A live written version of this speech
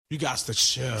You got to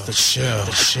chill.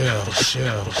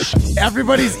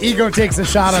 Everybody's ego takes a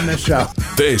shot on this show.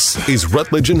 This is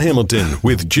Rutledge and Hamilton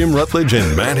with Jim Rutledge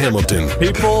and Matt Hamilton.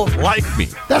 People like me.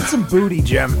 That's some booty,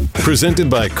 Jim. Presented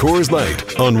by Coors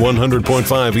Light on 100.5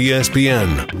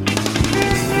 ESPN.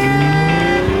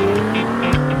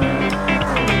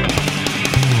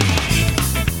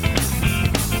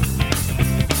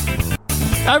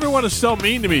 Everyone is so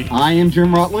mean to me. I am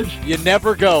Jim Rutledge. You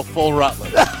never go full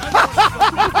Rutledge.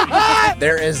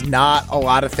 There is not a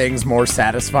lot of things more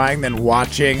satisfying than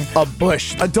watching a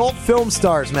bush. Adult film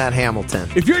stars, Matt Hamilton.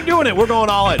 If you're doing it, we're going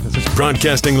all in.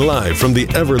 Broadcasting live from the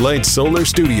Everlight Solar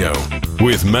Studio.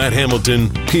 With Matt Hamilton,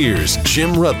 here's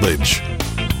Jim Rutledge.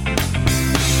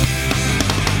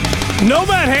 No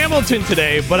Matt Hamilton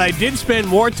today, but I did spend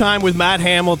more time with Matt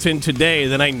Hamilton today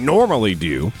than I normally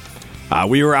do.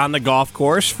 We were on the golf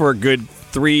course for a good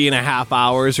 3.5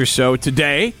 hours or so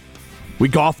today. We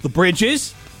golfed the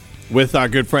bridges with our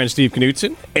good friend Steve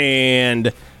Knutson,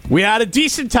 and we had a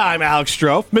decent time, Alex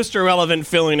Strouf, Mr. Irrelevant,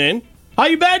 filling in. How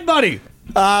you been, buddy?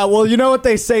 Well, you know what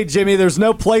they say, Jimmy. There's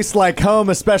no place like home,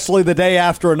 especially the day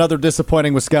after another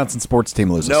disappointing Wisconsin sports team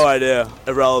loses. No idea.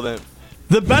 Irrelevant.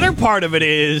 The better part of it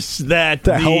is that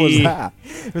the hell was that?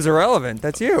 It was irrelevant.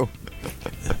 That's you.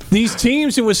 These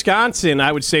teams in Wisconsin,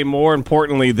 I would say more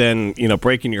importantly than,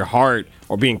 breaking your heart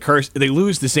or being cursed, they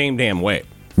lose the same damn way.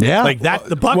 Yeah. Like that,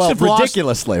 the Bucks have lost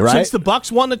ridiculously, right? Since the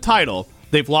Bucks won the title,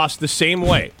 they've lost the same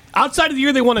way. Outside of the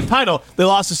year they won the title, they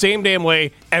lost the same damn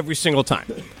way every single time.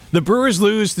 The Brewers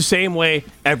lose the same way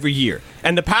every year.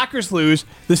 And the Packers lose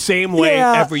the same way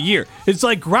every year. It's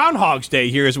like Groundhog's Day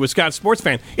here as a Wisconsin sports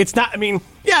fan. It's not,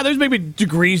 there's maybe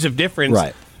degrees of difference.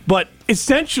 Right. But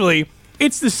essentially,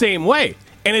 it's the same way.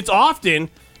 And it's often,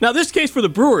 now this case for the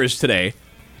Brewers today,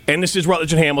 and this is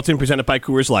Rutledge and Hamilton presented by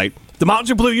Coors Light. The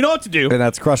mountains are blue, you know what to do. And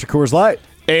that's crush a Coors Light.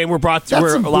 And we're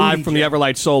live from the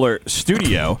Everlight Solar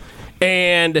Studio.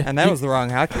 And that was the wrong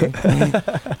hockey.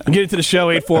 Get into the show,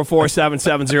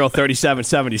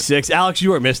 844-770-3776. Alex,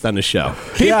 you are missed on the show.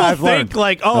 People think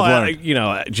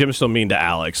Jim's so mean to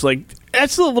Alex. Like,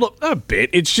 that's not a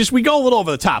bit. It's just we go a little over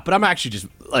the top, but I'm actually just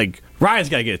like, Ryan's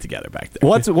got to get it together back there.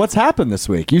 What's happened this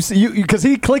week? Because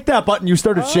he clicked that button, you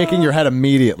started shaking your head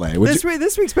immediately. This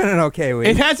week's been an okay week.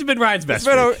 It hasn't been Ryan's best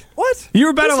week. What? You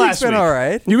were better last week. This week's been all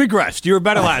right. You regressed. You were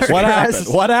better last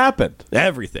week. What happened?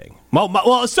 Everything.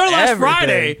 Well, it started last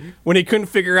Friday when he couldn't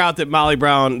figure out that Molly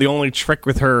Brown, the only trick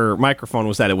with her microphone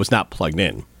was that it was not plugged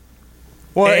in.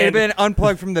 Well, it had been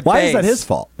unplugged from the base. Why is that his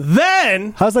fault?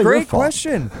 Then, how's that Great your fault?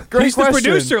 question. He's the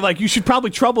producer. Like, you should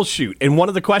probably troubleshoot. And one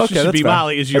of the questions should be,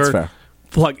 Molly, is your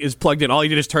plug is plugged in? All you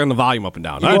did is turn the volume up and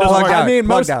down.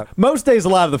 Most days, a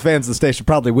lot of the fans of the station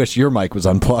probably wish your mic was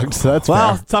unplugged. So that's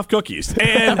fair. Tough cookies.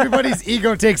 And everybody's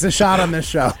ego takes a shot on this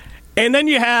show. And then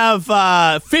you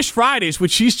have Fish Fridays,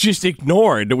 which she's just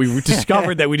ignored. That we've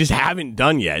discovered that we just haven't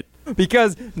done yet.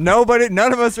 Because none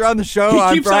of us are on the show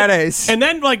on Fridays. And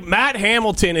then, Matt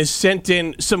Hamilton has sent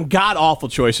in some god-awful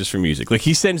choices for music. Like,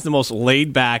 he sends the most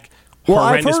laid-back,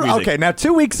 horrendous music. Okay, now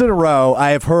 2 weeks in a row,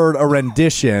 I have heard a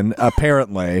rendition,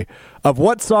 apparently, of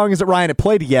what song is it, Ryan? It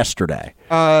played yesterday.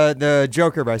 The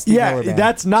Joker by Steve Miller Band. Yeah,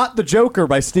 that's not the Joker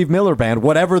by Steve Miller Band.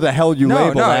 Whatever the hell you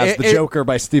label as the Joker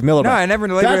by Steve Miller Band. No, I never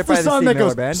labeled it by the Steve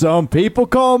Miller Band. Some people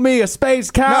call me a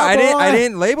space cowboy. No, I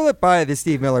didn't label it by the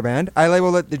Steve Miller Band. I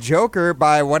labeled it the Joker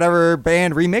by whatever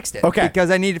band remixed it. Okay.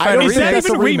 Because I need to find a remix. Is that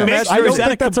even a remix? I don't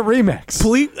think that's a remix.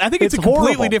 I think it's a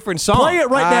completely different song. Play it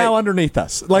right now underneath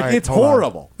us. Like, it's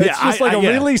horrible. It's just like a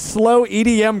really slow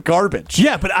EDM garbage.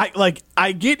 Yeah, but I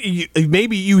get you.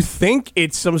 Maybe you think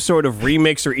it's some sort of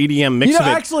remix or EDM mix of it.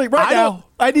 Actually, now,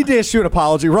 I need to issue an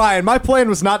apology. Ryan, my plan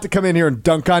was not to come in here and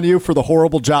dunk on you for the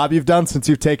horrible job you've done since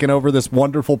you've taken over this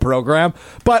wonderful program.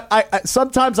 But I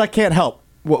sometimes I can't help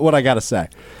what I got to say.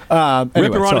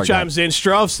 Rip Arona chimes in.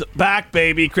 Strouf's back,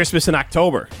 baby. Christmas in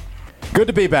October. Good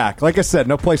to be back. Like I said,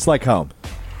 no place like home.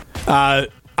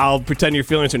 I'll pretend your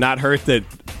feelings are not hurt that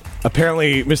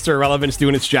apparently Mr. Irrelevant's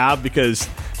doing its job because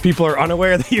people are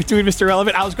unaware that you're doing Mr.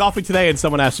 Irrelevant. I was golfing today and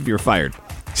someone asked if you were fired.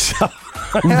 So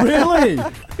really?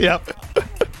 Yep.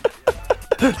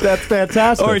 That's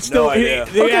fantastic. Or it's still. But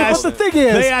the thing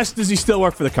is, they asked, does he still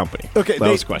work for the company? Okay,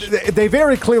 that was the question. They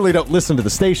very clearly don't listen to the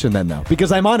station then, though,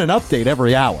 because I'm on an update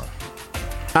every hour.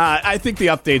 I think the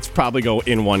updates probably go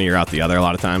in one ear, out the other a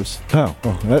lot of times. Oh,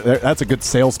 that's a good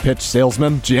sales pitch,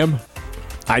 salesman, Jim.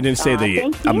 I didn't say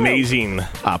the amazing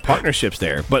partnerships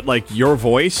there, but like your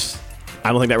voice,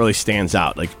 I don't think that really stands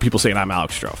out. Like people saying I'm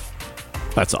Alex Strouf.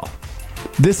 That's all.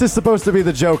 This is supposed to be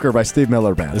the Joker by Steve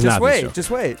Miller Band.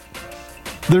 Just wait.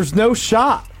 There's no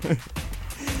shot.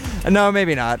 No,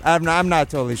 maybe not. I'm not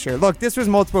totally sure. Look, this was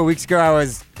multiple weeks ago. I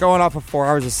was going off of 4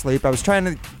 hours of sleep. I was trying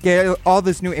to get all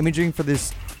this new imaging for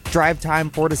this drive time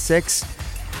 4 to 6.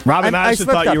 Robbie Madison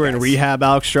slipped thought up, you were in guys. rehab,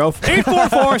 Alex Strouf.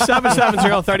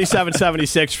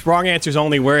 844-770-3776. Wrong answer is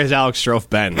only, where has Alex Strouf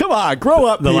been Come on, grow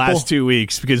up, the people. last 2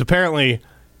 weeks? Because apparently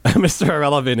Mr.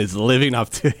 Irrelevant is living up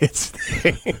to its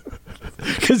name.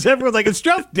 Because everyone's like, is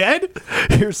Strouf dead?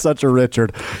 You're such a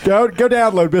Richard. Go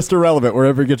download Mr. Irrelevant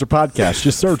wherever you get your podcast.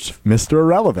 Just search Mr.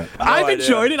 Irrelevant. I've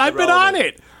enjoyed it. I've been on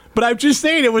it. But I'm just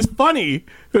saying it was funny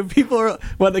when people are.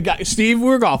 Well, the guy Steve we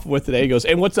were golfing with today, he goes,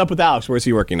 "And what's up with Alex? Where's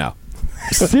he working now?"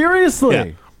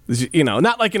 Seriously? You know,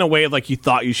 not like in a way of like you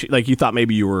thought you should, like you thought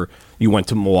maybe you went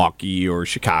to Milwaukee or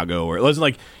Chicago, or it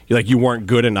wasn't like you weren't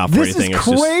good enough or This anything. is It's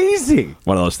just crazy.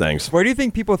 one of those things. Where do you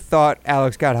think people thought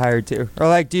Alex got hired to? Or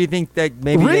like, do you think that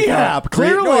maybe they Rehab, thought-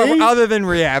 clearly. No, other than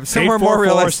rehab, somewhere more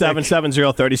realistic.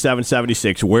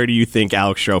 844-770-3776. Where do you think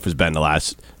Alex Strouf has been the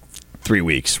last 3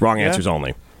 weeks? Wrong answers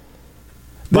only.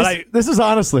 But This is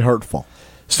honestly hurtful.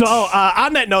 So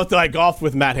on that note, though, I golfed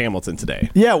with Matt Hamilton today.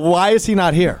 Yeah, why is he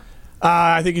not here?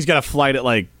 I think he's got a flight at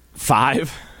like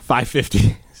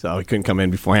 5:50, so he couldn't come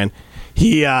in beforehand.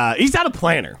 He's not a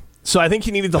planner, so I think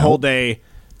he needed the whole day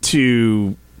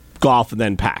to golf and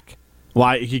then pack.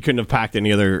 Why he couldn't have packed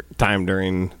any other time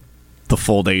during the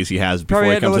full days he has before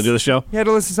Probably he comes to do the show? He had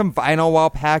to listen to some vinyl while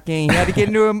packing. He had to get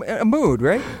into a mood,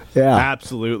 right? Yeah.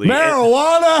 Absolutely.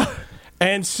 Marijuana!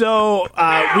 And so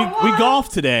we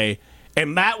golfed today,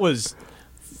 and Matt was.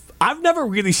 I've never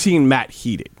really seen Matt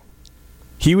heated.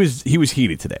 He was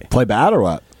heated today. Play bad or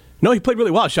what? No, he played really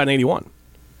well. Shot an 81.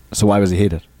 So why was he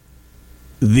heated?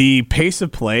 The pace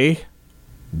of play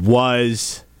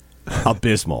was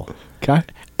abysmal. Okay.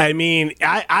 I mean,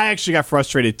 I actually got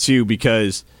frustrated too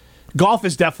because golf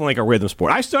is definitely like a rhythm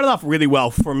sport. I started off really well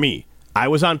for me. I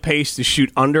was on pace to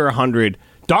shoot under 100,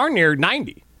 darn near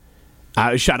 90.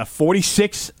 I shot a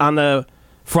 46 on the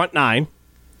front nine,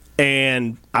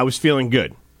 and I was feeling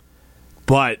good.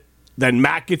 But then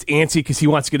Matt gets antsy because he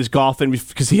wants to get his golf in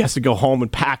because he has to go home and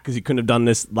pack because he couldn't have done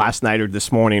this last night or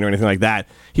this morning or anything like that.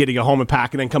 He had to go home and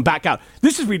pack and then come back out.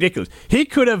 This is ridiculous. He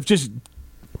could have just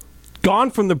gone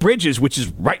from the Bridges, which is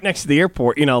right next to the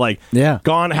airport,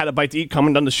 gone, had a bite to eat, come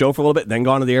and done the show for a little bit, then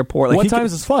gone to the airport. Like, What time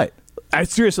is his flight?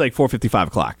 Seriously, like 4:50, 5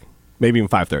 o'clock, maybe even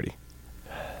 5:30.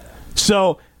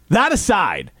 So that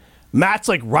aside, Matt's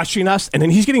like rushing us, and then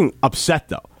he's getting upset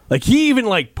though. Like he even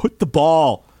like put the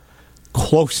ball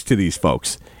close to these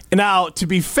folks. And now, to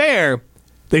be fair,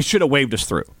 they should have waved us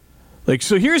through. Like,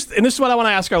 so here's, and this is what I want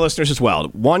to ask our listeners as well.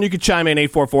 One, you could chime in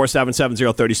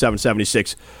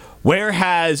 844-770-3776. Where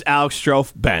has Alex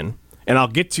Strouf been? And I'll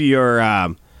get to your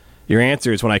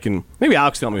answers when I can. Maybe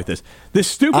Alex can help me with this. This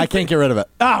stupid. I can't get rid of it.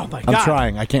 Oh my God! I'm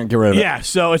trying. I can't get rid of it. Yeah,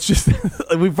 so it's just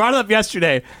we brought it up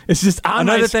yesterday. It's just on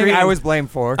Another my thing screen. I was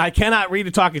blamed for. I cannot read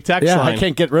a talking text Yeah, line. I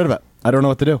can't get rid of it. I don't know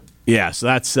what to do. Yeah, so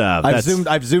that's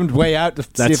I've zoomed way out to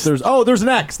see if there's. Oh, there's an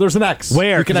X. There's an X.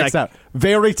 Where? You can 'Cause X out.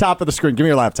 Very top of the screen. Give me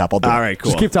your laptop. I'll do it. All right,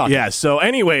 cool. Just keep talking. Yeah, so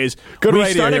anyways, Good we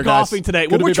radio started here, guys. golfing today.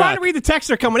 Good Well, to we're be trying back. to read the texts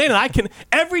that are coming in, and I can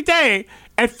every day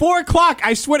at 4 o'clock,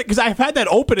 I swear, because I've had that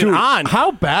open and on.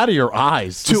 How bad are your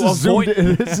eyes? To avoid-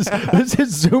 This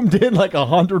is zoomed in like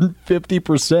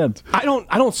 150%. I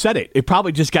don't set it. It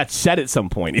probably just got set at some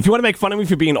point. If you want to make fun of me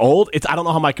for being old, I don't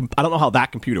know how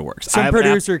that computer works. I Some have an app-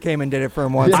 producer came and did it for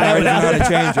him once. Yeah. I don't know how to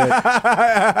change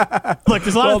it. Look,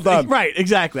 there's a lot Well of done. right,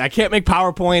 exactly. I can't make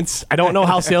PowerPoints. I don't know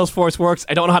how Salesforce works.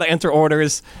 I don't know how to enter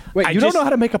orders. Wait, I you just- don't know how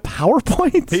to make a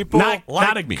PowerPoint?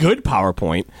 not a good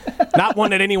PowerPoint, not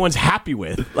one that anyone's happy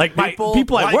with. Like my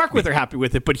people I work with are happy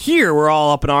with it, but here we're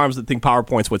all up in arms that think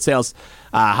PowerPoint's what sales,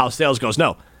 how sales goes.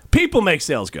 No, people make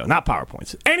sales go, not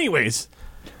PowerPoints. Anyways,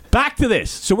 back to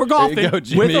this. So we're golfing. There you go,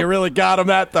 Jimmy. You really got him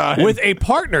that time. With a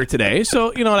partner today.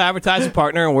 So an advertising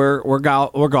partner, and we're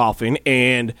golfing,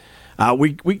 and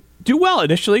we do well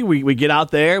initially. We get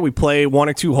out there, we play 1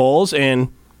 or 2 holes, and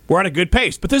we're on a good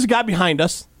pace. But there's a guy behind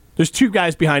us. There's 2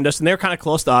 guys behind us, and they're kind of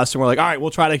close to us. And we're like, all right,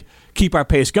 we'll try to keep our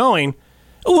pace going.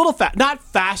 A little fast, not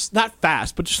fast,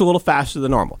 but just a little faster than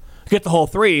normal. Get the hole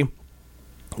 3,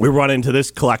 we run into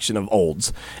this collection of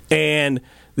olds. And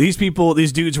these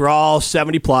dudes were all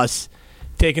 70 plus,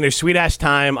 taking their sweet ass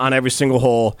time on every single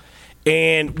hole.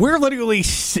 And we're literally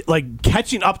like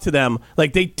catching up to them.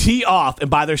 Like they tee off,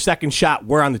 and by their second shot,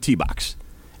 we're on the tee box.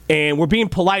 And we're being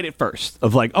polite at first,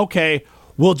 of like, okay,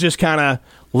 we'll just kind of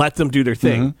let them do their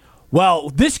thing. Mm-hmm. Well,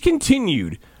 this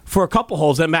continued for a couple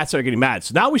holes, then Matt started getting mad.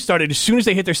 So now we started, as soon as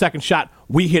they hit their second shot,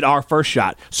 we hit our first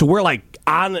shot. So we're like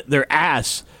on their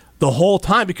ass the whole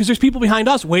time because there's people behind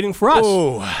us waiting for us.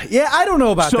 Oh, yeah, I don't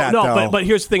know about that, though. But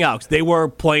here's the thing, Alex. They were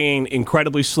playing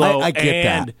incredibly slow. I get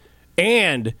and that.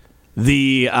 and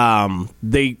you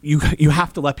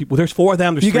have to let people. There's 4 of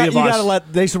them. There's 3 of us. You got to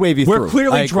let. They should wave you through. We're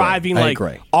clearly driving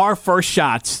our first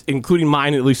shots, including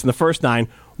mine, at least in the first 9.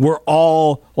 We're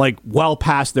all like well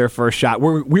past their first shot.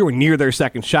 We were near their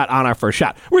second shot on our first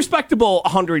shot. Respectable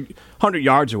 100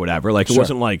 yards or whatever. Like it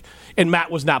wasn't like, and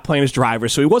Matt was not playing his driver,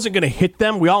 so he wasn't going to hit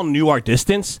them. We all knew our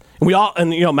distance,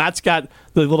 and Matt's got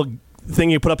the little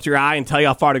thing you put up to your eye and tell you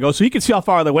how far to go, so he can see how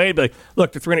far away. But like,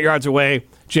 look, they're 300 yards away.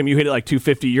 Jim, you hit it like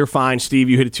 250. You're fine. Steve,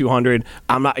 you hit it 200.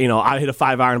 I'm not. I hit a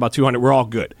 5-iron about 200. We're all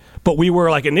good. But we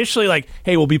were like initially like,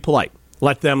 hey, we'll be polite.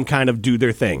 Let them kind of do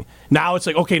their thing. Now it's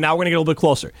like, okay, now we're going to get a little bit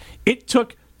closer. It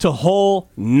took to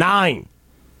hole 9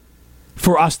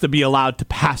 for us to be allowed to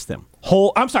pass them.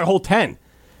 Hole 10.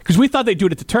 Because we thought they'd do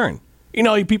it at the turn.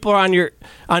 People are on your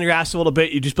ass a little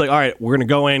bit. You just be like, all right, we're going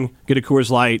to go in, get a Coors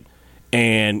Light,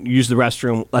 and use the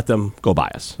restroom, let them go by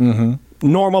us. Mm-hmm.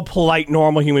 Normal, polite,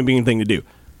 normal human being thing to do.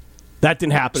 That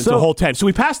didn't happen until hole 10. So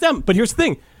we passed them, but here's the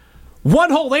thing.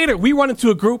 1 hole later, we run into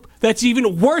a group that's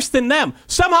even worse than them.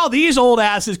 Somehow these old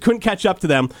asses couldn't catch up to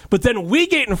them, but then we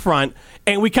get in front,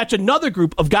 and we catch another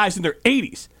group of guys in their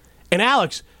 80s. And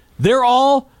Alex, they're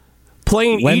all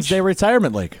playing Wednesday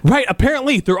retirement league. Right,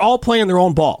 apparently, they're all playing their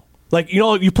own ball. Like,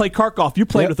 you play cart golf. You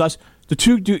played with us. The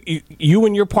two, you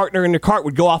and your partner in the cart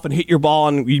would go off and hit your ball,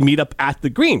 and we meet up at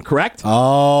the green, correct?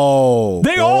 Oh,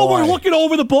 They all were looking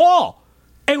over the ball.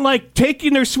 And, like,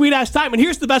 taking their sweet-ass time. And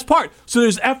here's the best part. So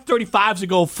there's F-35s that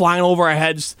go flying over our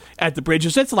heads at the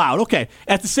bridges. It's loud. Okay.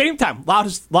 At the same time,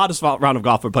 loudest round of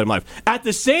golf I've ever played in my life. At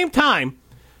the same time,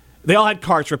 they all had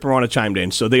carts. Rip and Rona chimed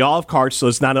in. So they all have carts, so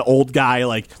it's not an old guy,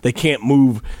 like, they can't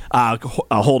move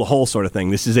hole-to-hole sort of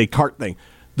thing. This is a cart thing.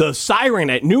 The siren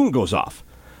at noon goes off.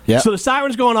 Yeah. So the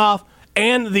siren's going off,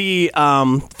 and the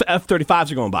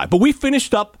F-35s are going by. But we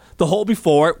finished up the hole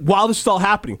before while this is all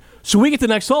happening. So we get to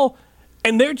the next hole,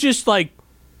 and they're just like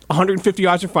 150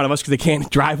 yards in front of us because they can't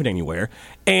drive it anywhere,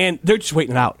 and they're just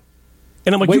waiting it out.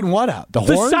 And I'm like, waiting what out? The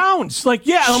horn? Sounds. Like,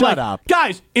 yeah. And Shut up.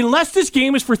 Guys, unless this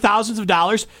game is for thousands of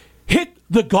dollars, hit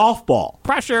the golf ball.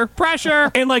 Pressure.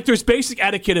 And like, there's basic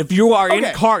etiquette. If you are in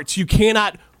carts, you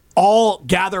cannot all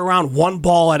gather around one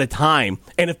ball at a time.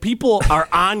 And if people are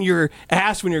on your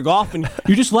ass when you're golfing,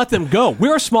 you just let them go.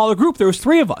 We're a smaller group. There was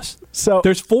 3 of us. So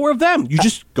there's 4 of them. You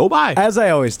just go by. As I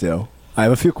always do. I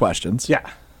have a few questions. Yeah.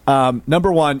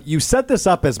 Number 1, you set this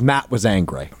up as Matt was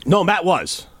angry. No, Matt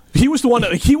was. He was the one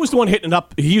hitting it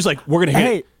up. He was like, we're going to hit it.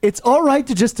 Hey, it's all right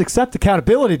to just accept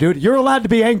accountability, dude. You're allowed to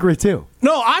be angry, too.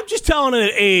 No, I'm just telling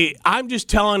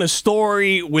a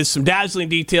story with some dazzling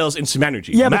details and some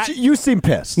energy. Yeah, Matt, but you seem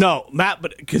pissed. No, Matt,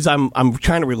 but because I'm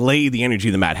trying to relay the energy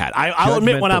that Matt had. I'll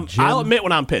admit when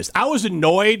I'm pissed. I was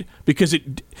annoyed because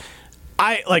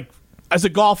as a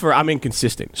golfer, I'm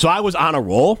inconsistent. So I was on a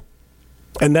roll.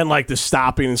 And then, like, the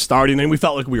stopping and starting, and we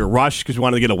felt like we were rushed because we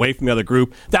wanted to get away from the other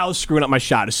group. That was screwing up my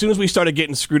shot. As soon as we started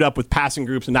getting screwed up with passing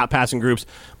groups and not passing groups,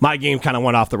 my game kind of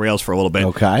went off the rails for a little bit.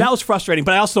 Okay. That was frustrating,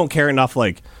 but I also don't care enough.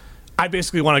 Like, I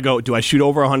basically want to go, do I shoot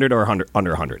over 100 or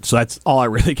under 100? So that's all I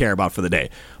really care about for the day.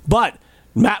 But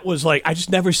Matt was like, I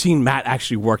just never seen Matt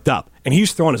actually worked up. And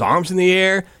he's throwing his arms in the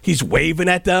air. He's waving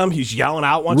at them. He's yelling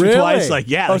out once or twice. Like,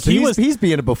 yeah. Oh, like so he's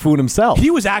being a buffoon himself.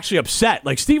 He was actually upset.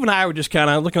 Like, Steve and I were just kind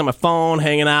of looking at my phone,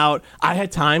 hanging out. I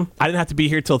had time. I didn't have to be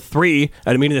here till 3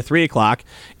 at a meeting at 3 o'clock.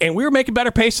 And we were making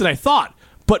better pace than I thought.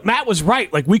 But Matt was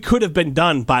right. Like, we could have been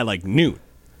done by, like, noon.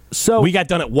 So we got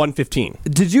done at 1:15.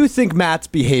 Did you think Matt's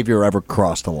behavior ever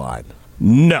crossed a line?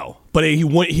 No. But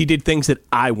he did things that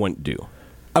I wouldn't do.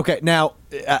 Okay, now,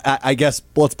 I guess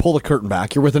let's pull the curtain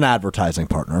back. You're with an advertising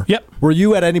partner. Yep. Were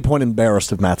you at any point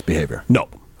embarrassed of Matt's behavior? No.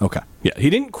 Okay. Yeah, he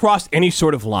didn't cross any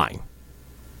sort of line.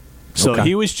 So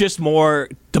he was just more...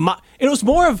 it was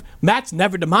more of Matt's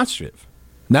never demonstrative.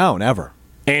 No, never.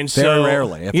 And Very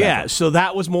rarely, if ever. So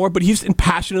that was more... But he's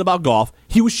passionate about golf.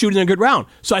 He was shooting a good round.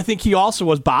 So I think he also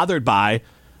was bothered by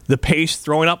the pace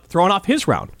throwing off his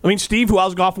round. I mean, Steve, who I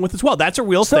was golfing with as well, that's a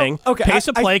real thing. Okay, pace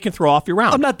of play can throw off your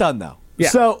round. I'm not done, though. Yeah.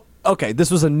 So, okay,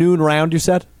 this was a noon round, you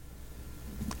said?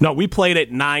 No, we played at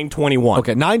 9:21.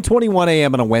 Okay, 9:21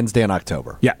 a.m. on a Wednesday in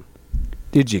October. Yeah.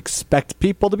 Did you expect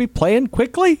people to be playing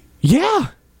quickly? Yeah.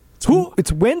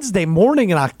 It's Wednesday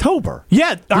morning in October.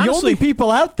 Yeah, honestly. The only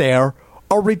people out there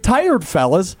are retired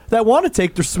fellas that want to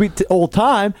take their sweet old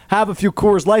time, have a few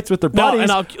Coors Lights with their buddies. No,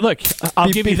 and I'll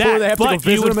give you that. They have to go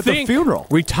visit them at the funeral.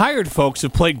 Retired folks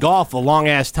have played golf a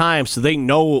long-ass time, so they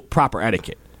know proper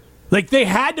etiquette. Like, they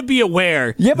had to be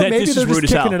aware but that maybe this they're is rude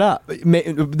just as kicking hell.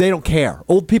 it up. They don't care.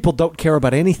 Old people don't care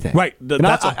about anything. Right.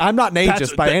 I'm not an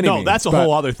ageist by any means. No, that's a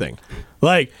whole other thing.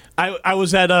 Like, I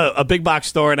was at a big box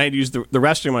store and I'd use the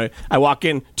restroom. I walk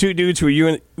in, two dudes who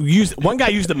were one guy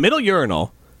used the middle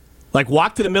urinal, like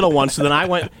walked to the middle one, so then I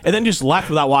went and then just left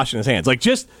without washing his hands. Like,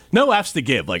 just no F's to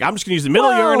give. Like, I'm just going to use the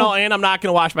middle urinal and I'm not going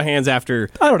to wash my hands after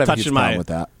I don't have a touching huge problem with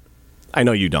that. I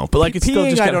know you don't, but like it's still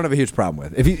just I don't have a huge problem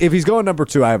with. If he's going number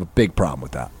 2, I have a big problem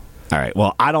with that. All right.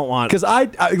 Well, I don't want because I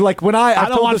like when I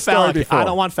don't want phallic. I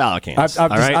don't want phallic hands.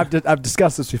 I've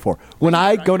discussed this before. When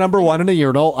I go number 1 in a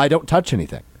urinal, I don't touch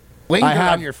anything. Linger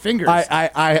on your fingers.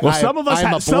 Some of us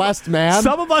I'm a blessed man.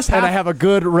 Some of us and I have a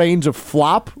good range of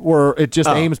flop where it just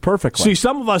aims perfectly. See,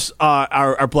 some of us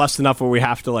are blessed enough where we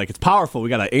have to it's powerful. We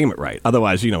got to aim it right.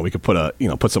 Otherwise, we could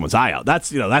put someone's eye out.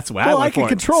 That's the way I can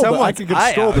control. I can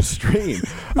control the stream.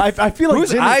 I feel like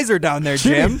whose eyes are down there,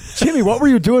 Jim? Jimmy, what were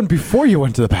you doing before you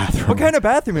went to the bathroom? What kind of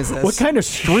bathroom is this? What kind of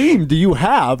stream do you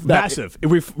have? Massive. It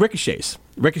ricochets.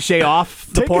 Ricochet off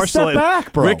the porcelain. Take a step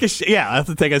back, bro. I have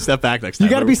to take a step back next time.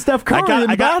 You got to be Steph Curry in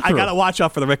the bathroom. I got to watch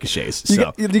out for the ricochets. You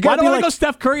Why do I want to go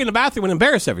Steph Curry in the bathroom and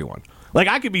embarrass everyone? Like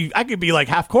I could be like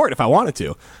half court if I wanted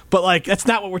to, but like that's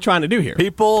not what we're trying to do here.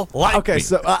 People like me.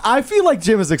 So I feel like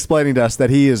Jim is explaining to us that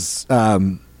he is.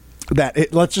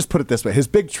 Let's just put it this way: his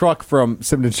big truck from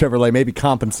Simden Chevrolet may be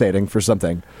compensating for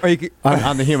something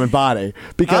on the human body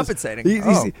because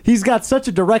he's got such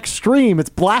a direct stream; it's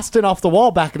blasting off the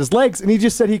wall back at his legs, and he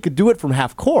just said he could do it from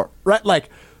half court, right? Like,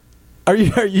 are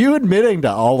you admitting to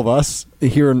all of us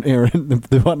here in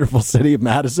the wonderful city of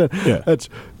Madison that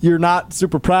you're not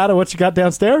super proud of what you got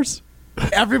downstairs?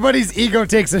 Everybody's ego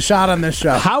takes a shot on this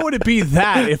show. How would it be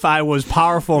that if I was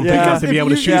powerful and big enough to be able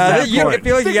to shoot that court? I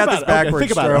feel like you got this backwards.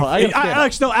 Think about it.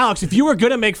 Alex, if you were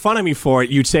going to make fun of me for it,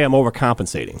 you'd say I'm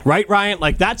overcompensating. Right, Ryan?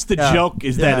 Like, that's the joke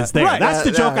is that it's there. Right. That's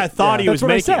the joke I thought he was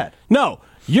making. No,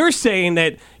 you're saying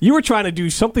that you were trying to do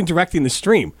something directing the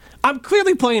stream. I'm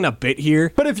clearly playing a bit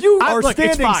here. But if you are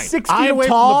standing 6 feet away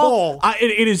from the ball,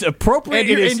 it is appropriate.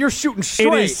 And you're shooting straight.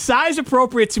 It is size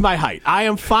appropriate to my height. I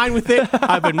am fine with it.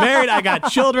 I've been married. I got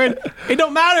children. It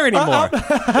don't matter anymore.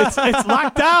 It's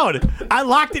locked down. I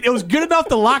locked it. It was good enough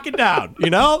to lock it down.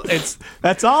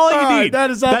 That's all you need. That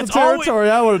is not the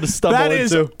territory I wanted to stumble into. That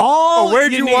is all.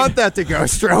 Where'd you want that to go,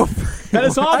 Strouf? That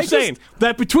is all I'm saying.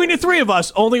 That between the three of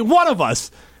us, only one of us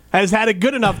has had it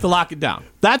good enough to lock it down.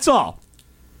 That's all.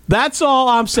 That's all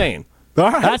I'm saying.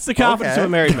 All right. That's the confidence of a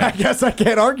married man. I guess I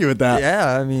can't argue with that.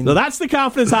 Yeah, I mean... So that's the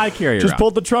confidence I carry around. Just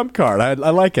pulled the trump card. I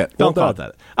like it. Don't call it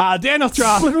that. Daniel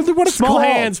Strouf, literally what it's small called.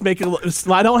 hands make it...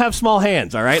 I don't have small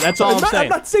hands, all right? That's all I'm saying. I'm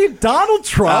not saying Donald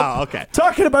Trump. Oh, okay.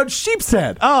 Talking about sheep's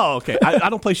head. Oh, okay. I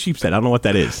don't play sheep's head. I don't know what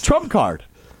that is. Trump card.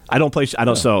 I don't play...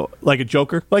 So, like a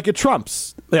joker? Like it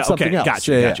trumps. Yeah, something okay. else.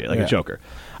 Gotcha. Like a joker.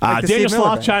 Like Daniel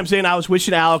Strouf chimes in. I was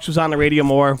wishing Alex was on the radio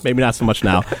more. Maybe not so much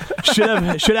now.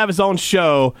 Should have his own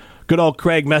show. Good old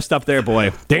Craig messed up there,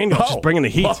 boy. Daniel just bringing the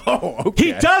heat. Okay.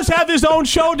 He does have his own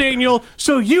show, Daniel,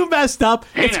 so you messed up.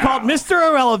 It's called Mr.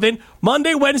 Irrelevant,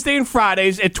 Monday, Wednesday, and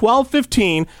Fridays at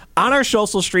 12:15 on our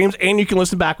social streams, and you can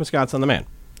listen back Wisconsin on the Man.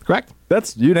 Correct?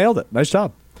 You nailed it. Nice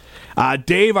job.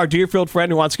 Dave, our Deerfield friend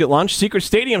who wants to get lunch, secret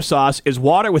stadium sauce is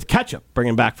water with ketchup,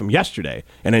 bringing back from yesterday.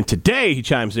 And then today, he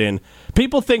chimes in,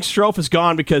 people think Strouf is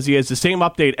gone because he has the same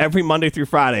update every Monday through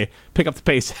Friday. Pick up the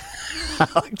pace.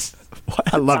 Alex,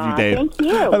 I love you, Dave. Thank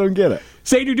you. I don't get it.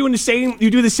 Say you're doing the same.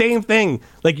 You do the same thing.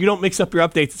 Like you don't mix up your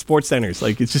updates at Sports Centers.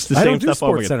 Like it's just the same stuff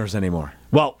over again. Sports Centers anymore.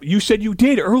 Well, you said you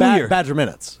did earlier. Badger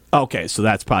Minutes. Okay, so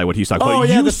that's probably what he's talking about.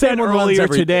 Yeah, you the said same one runs earlier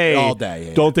today. all day.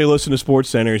 Yeah, don't they listen to Sports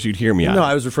Centers? You'd hear me out. No,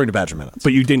 I was referring to Badger Minutes.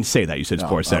 But you didn't say that. You said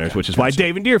Sports Centers, which is why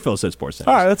Dave and Deerfield said Sports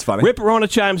Centers. All right, that's funny. Rip Arona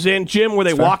chimes in. Jim, were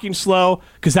they walking slow?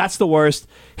 Because that's the worst.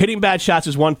 Hitting bad shots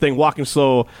is one thing. Walking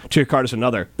slow to your cart is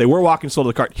another. They were walking slow to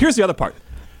the cart. Here's the other part.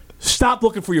 Stop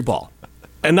looking for your ball.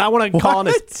 And I want to call on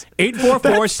this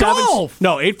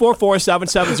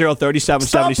 844-770-3770.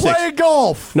 Stop playing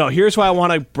golf. No, here's what I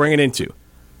want to bring it into.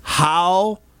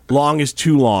 How long is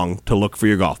too long to look for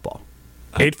your golf ball?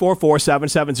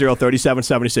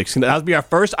 844-770-3776. That'll be our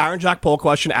first Iron Jock poll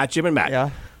question at Jim and Matt. Yeah.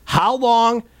 How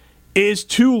long is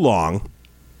too long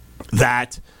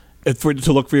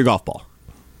to look for your golf ball?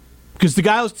 Because the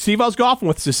guy Steve I was golfing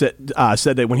with said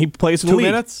that when he plays in the league,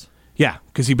 2 minutes? Yeah,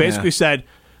 because he basically said,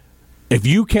 if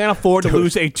you can't afford to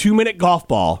lose a 2-minute golf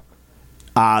ball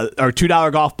or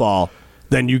 $2 golf ball,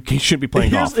 then you shouldn't be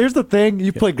playing golf. Here's the thing.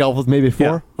 You've played golf with me before.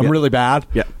 Yeah. I'm really bad.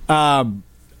 Yeah.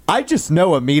 I just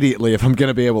know immediately if I'm going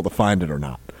to be able to find it or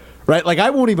not. Right? Like,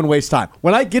 I won't even waste time.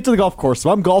 When I get to the golf course, if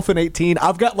I'm golfing 18,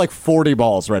 I've got like 40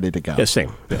 balls ready to go. Yeah,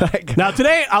 same. Yeah. Now,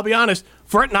 today, I'll be honest,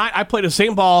 for at night, I played the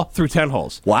same ball through 10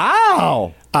 holes.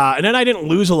 Wow. And then I didn't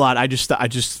lose a lot. I just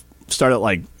started,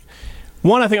 like,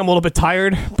 One, I think I'm a little bit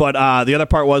tired, but the other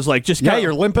part was like just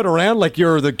you're limping around like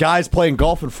you're the guys playing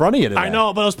golf in front of you today. I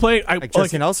know, but I was playing Like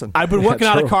Jesse Nelson. I've been working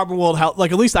out at Carbon World Health.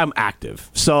 Like at least I'm active.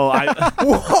 So I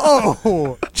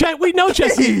Whoa! we know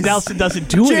Jesse Nelson doesn't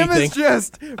do Jim anything. is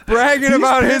just bragging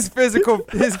about his physique,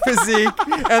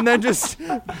 and then just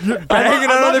bragging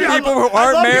on other people who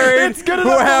aren't married, It's good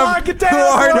who enough to lock it down.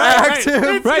 aren't Right, active.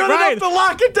 It's Right, good right. enough to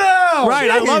lock it down. Right,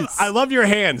 Jeez. I love your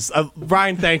hands,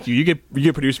 Ryan. Thank you. You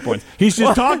get producer points. He's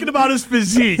just talking about his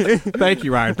physique. Thank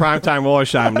you, Ryan. Primetime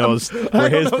Rollersheim knows where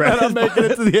his bread I'm making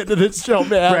it to the end of this show,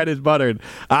 man. bread is buttered.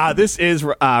 This is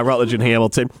Rutledge and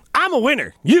Hamilton. I'm a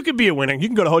winner. You can be a winner. You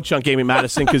can go to Ho Chunk Gaming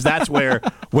Madison because that's where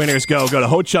winners go. Go to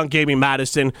Ho Chunk Gaming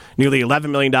Madison. Nearly $11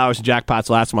 million in jackpots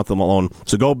last month alone.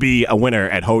 So go be a winner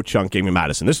at Ho Chunk Gaming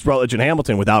Madison. This is Rutledge and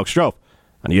Hamilton with Alex Strouf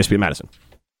on ESPN Madison.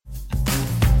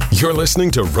 You're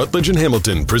listening to Rutledge and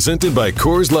Hamilton, presented by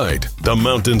Coors Light. The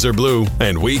mountains are blue,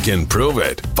 and we can prove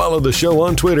it. Follow the show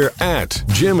on Twitter at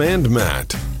Jim and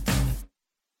Matt.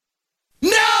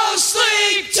 No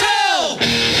sleep till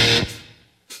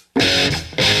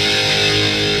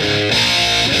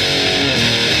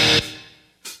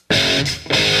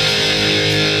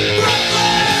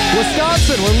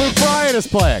Wisconsin, where Luke Bryan is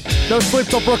playing. No sleep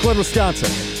till Brooklyn,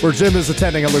 Wisconsin, where Jim is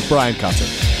attending a Luke Bryan concert.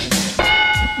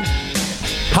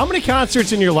 How many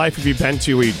concerts in your life have you been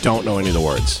to where you don't know any of the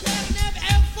words?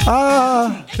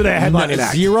 Today I had mine in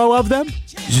act. 0 of them?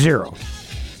 0.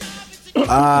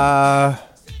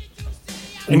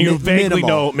 And you vaguely minimal.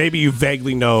 know, maybe you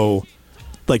vaguely know,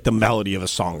 like the melody of a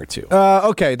song or two.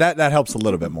 Okay, that helps a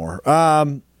little bit more.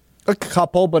 A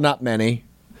couple, but not many.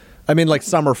 I mean, like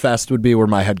Summerfest would be where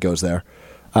my head goes there.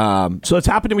 So it's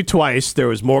happened to me twice. There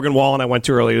was Morgan Wallen I went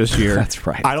to earlier this year. That's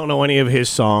right. I don't know any of his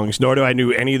songs, nor do I know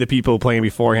any of the people playing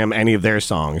before him, any of their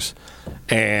songs.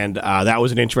 And that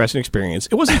was an interesting experience.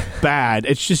 It wasn't bad.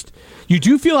 It's just, you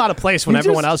do feel out of place when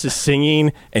everyone else is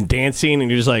singing and dancing, and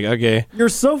you're just like, okay. You're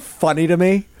so funny to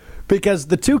me because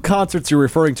the two concerts you're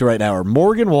referring to right now are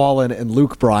Morgan Wallen and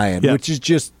Luke Bryan, Yeah. which is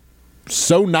just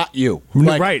so not you.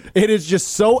 Like, Right. It is just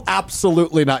so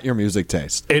absolutely not your music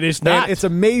taste. It is not. And it's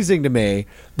amazing to me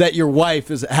that your wife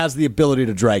has the ability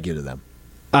to drag you to them.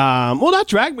 Well, not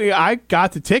drag me. I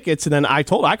got the tickets, and then I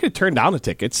told her I could turn down the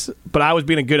tickets, but I was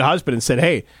being a good husband and said,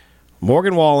 hey,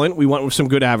 Morgan Wallen, we went with some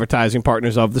good advertising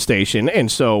partners of the station,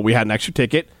 and so we had an extra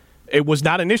ticket. It was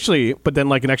not initially, but then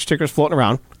like an extra ticket was floating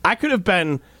around. I could have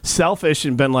been selfish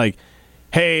and been like,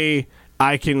 hey,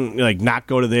 I can like not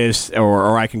go to this,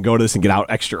 or I can go to this and get out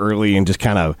extra early and just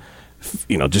kind of,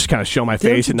 show my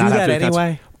face you and not do have that to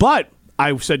anyway? But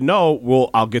I said no.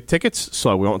 Well, I'll get tickets.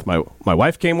 So we went with my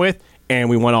wife came with, and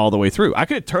we went all the way through. I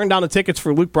could have turned down the tickets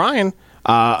for Luke Bryan.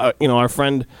 Our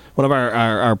friend, one of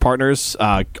our partners,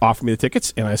 offered me the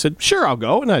tickets, and I said sure, I'll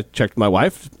go. And I checked with my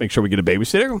wife, make sure we get a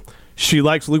babysitter. She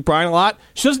likes Luke Bryan a lot.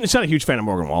 She's not a huge fan of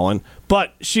Morgan Wallen,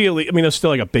 but it's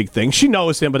still like a big thing. She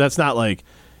knows him, but that's not like.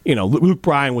 Luke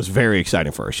Bryan was very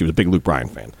exciting for her. She was a big Luke Bryan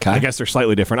fan. Okay. I guess they're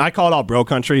slightly different. I call it all bro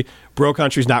country. Bro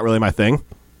country's not really my thing.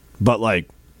 But,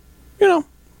 if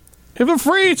I'm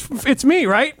free, it's me,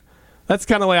 right? That's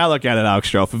kind of the way I look at it,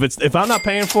 Alex Strouf. If I'm not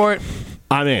paying for it,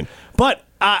 I'm in. But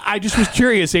I just was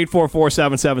curious,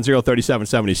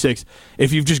 844-770-3776,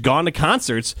 if you've just gone to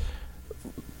concerts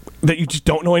that you just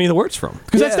don't know any of the words from.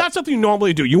 Because that's not something you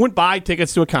normally do. You wouldn't buy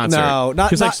tickets to a concert. No, not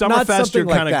because Summerfest, you're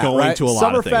kind of going right? to a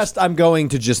lot of things. Summerfest, I'm going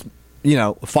to just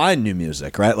find new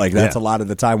music, right? Like that's a lot of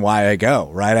the time why I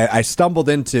go, right? I stumbled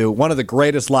into one of the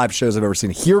greatest live shows I've ever seen.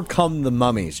 Here Come the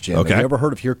Mummies, Jim. Okay. Have you ever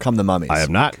heard of Here Come the Mummies? I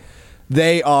have not.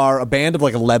 They are a band of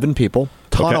like 11 people,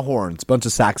 ton of horns, bunch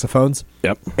of saxophones.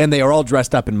 Yep. And they are all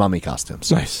dressed up in mummy costumes.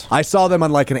 Nice. I saw them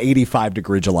on like an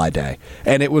 85-degree July day,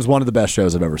 and it was one of the best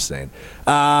shows I've ever seen.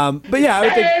 But yeah, I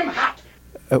would think. Hot.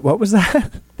 What was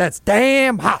that? That's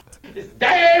damn hot.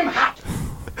 damn hot.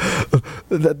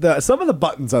 Some of the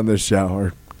buttons on this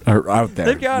show are out there.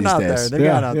 They've gotten these out days. there. They've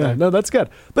gotten out there. No, that's good.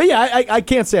 But yeah, I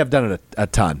can't say I've done it a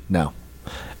ton. No.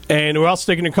 And we're also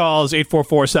taking your calls,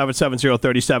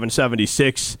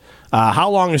 844-770-3776. How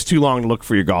long is too long to look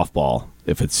for your golf ball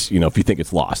if it's if you think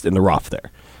it's lost in the rough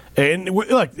there? And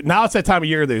look, now it's that time of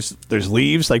year. There's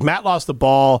leaves. Like Matt lost the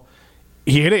ball,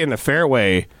 he hit it in the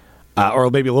fairway,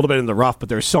 or maybe a little bit in the rough. But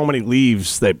there's so many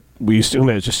leaves that we assume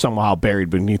it's just somehow buried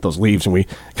beneath those leaves, and we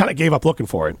kind of gave up looking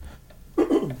for it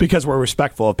because we're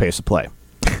respectful of pace of play.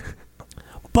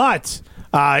 But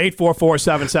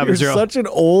 844-770. You're such an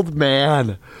old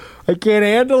man. I can't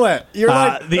handle it. You're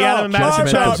like the Adam Madison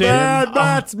chimes in.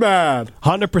 Matt's mad.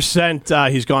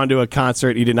 100%. He's gone to a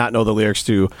concert. He did not know the lyrics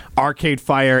to Arcade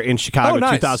Fire in Chicago, Oh,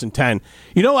 nice. 2010.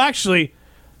 Actually,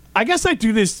 I guess I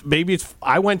do this. Maybe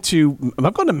I've gone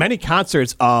to many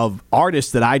concerts of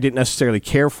artists that I didn't necessarily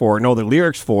care for or know the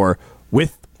lyrics for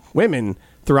with women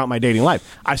throughout my dating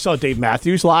life. I saw Dave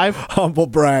Matthews live. Humble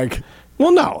brag.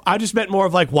 Well, no. I just meant more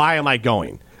of like, why am I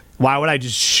going? Why would I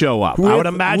just show up? I would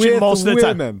imagine most of the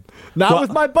time. Not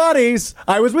with my buddies.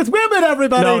 I was with women,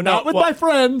 everybody. Not with my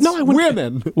friends. No, I wouldn't.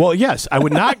 Women. Well, yes. I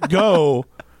would not go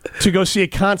to go see a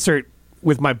concert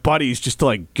with my buddies just to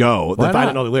like go. Why if I not?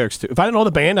 didn't know the lyrics to. If I didn't know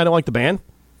the band, I don't like the band.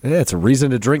 Yeah, it's a reason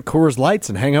to drink Coors Lights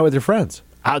and hang out with your friends.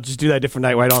 I'll just do that a different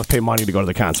night where I don't have to pay money to go to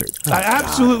the concert. I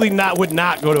absolutely would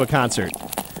not go to a concert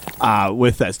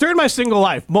with that. During my single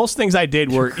life, most things I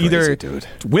did were either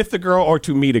with the girl or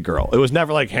to meet a girl. It was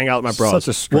never like hang out with my bros. Such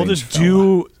a strange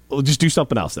We'll just do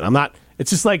something else then. I'm not. It's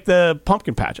just like the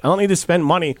pumpkin patch. I don't need to spend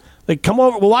money. Like, come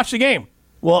over. We'll watch the game.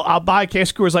 Well, I'll buy a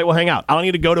case of Coors Light. We'll hang out. I don't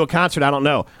need to go to a concert. I don't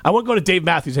know. I won't go to Dave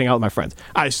Matthews, hang out with my friends.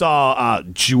 I saw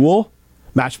Jewel,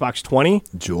 Matchbox 20.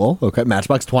 Jewel, okay.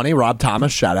 Matchbox 20, Rob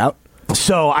Thomas, shout out.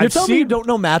 So You're telling me you don't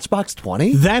know Matchbox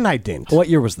 20? Then I didn't. What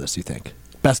year was this, you think?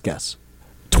 Best guess.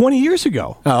 20 years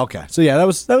ago. Oh, okay. So, yeah, that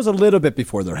was a little bit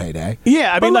before their heyday.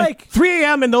 Yeah, I mean, But like 3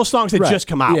 a.m. and those songs had just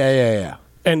come out. Yeah.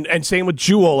 And same with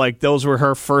Jewel. Like, those were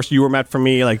her first You Were Meant For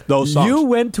Me, like those songs. You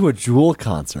went to a Jewel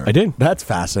concert. I did. That's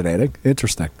fascinating.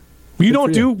 Interesting. You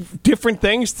don't do different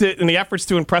things in the efforts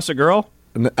to impress a girl?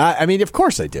 I mean, of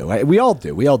course I do. We all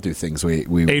do. We all do things we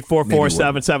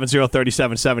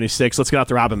 844-770-3776. Let's get out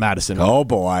to Robin Madison. Oh,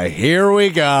 boy. Here we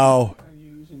go.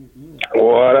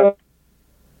 What up?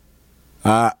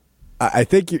 I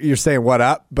think you're saying what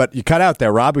up, but you cut out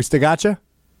there, Rob. We still got you?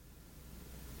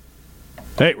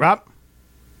 Hey, Rob.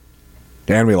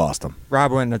 And we lost him.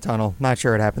 Rob went in the tunnel. Not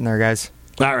sure what happened there, guys.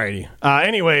 Alrighty.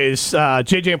 Anyways,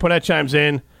 JJ and Ponette chimes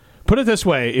in. Put it this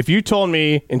way. If you told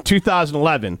me in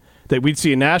 2011 that we'd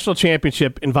see a national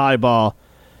championship in volleyball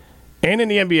and in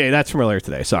the NBA, that's from earlier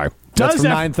today. Sorry. That's from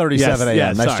 9:37 a.m.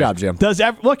 Yes, nice sorry. job, Jim.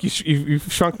 Look, you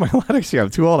shrunk my letters here. I'm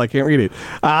too old. I can't read it.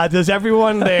 Does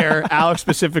everyone there, Alex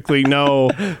specifically, know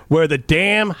where the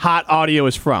damn hot audio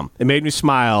is from? It made me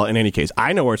smile in any case.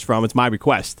 I know where it's from. It's my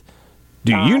request.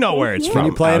 Do you know where it's from? Can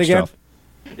you play it again?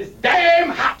 It's damn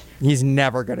hot. He's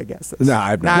never going to guess this. No,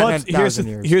 I've Not not. in Well, a thousand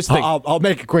years. here's the thing. I'll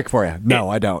make it quick for you. No,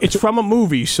 I don't. It's from a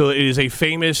movie, so it is a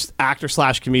famous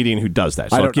actor/comedian who does that.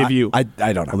 So I'll give you. I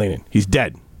don't know. I'll lean in. He's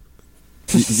dead.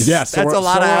 Yes, That's a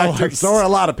lot of actors. So are a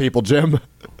lot of people, Jim.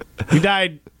 He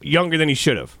died younger than he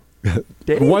should have.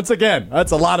 Did he? Once again,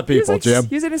 that's a lot of He was people, like- Jim.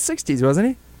 He was in his 60s,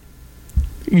 wasn't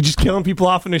he? You just killing people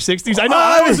off in their 60s. I know.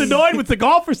 I was annoyed with the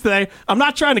golfers today. I'm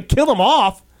not trying to kill them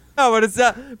off. No, but it's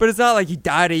not. But it's not like he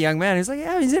died a young man. He's like,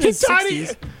 yeah, he's in his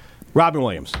 60s. Robin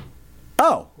Williams.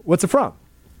 Oh, what's it from?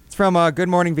 It's from Good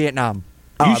Morning Vietnam.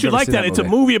 You I've should never like seen that. that It's a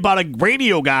movie. movie about a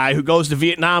radio guy who goes to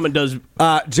Vietnam and does.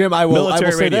 Jim, I will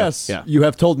Military say radio. this. Yeah. You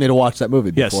have told me to watch that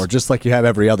movie Yes. before, just like you have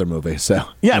every other movie. So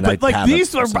Yeah, and but I like haven't,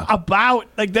 these are so. about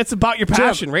that's about your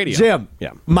passion, Jim, radio. Jim,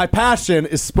 Yeah. my passion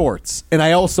is sports, and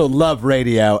I also love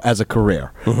radio as a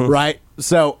career, Mm-hmm. right?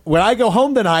 So when I go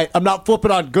home tonight, I'm not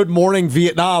flipping on Good Morning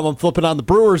Vietnam. I'm flipping on the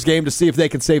Brewers game to see if they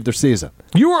can save their season.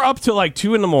 You were up till like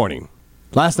 2 a.m.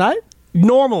 Last night?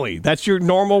 Normally, that's your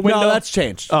normal window. No, that's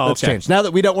changed. Oh, that's okay. changed. Now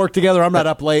that we don't work together, I'm not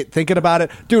up late thinking about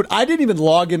it. Dude, I didn't even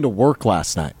log into work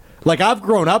last night. Like, I've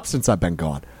grown up since I've been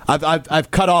gone. I've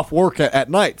cut off work at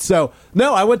night. So,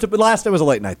 no, I went to, last night was a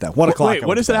late night, though. 1 o'clock. Wait,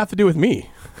 what does that have to do with me?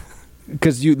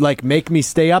 Because you, like, make me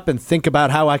stay up and think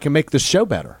about how I can make the show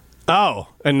better. Oh,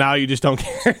 and now you just don't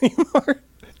care anymore.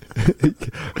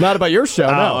 Not about your show,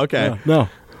 no. okay. No.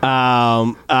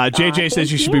 JJ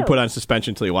says you should be put on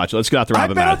suspension until you watch it. Let's get out to I've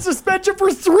Robin been on Madison. suspension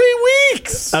for 3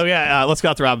 weeks. Oh yeah, let's go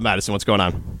out to Robin Madison. What's going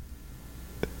on?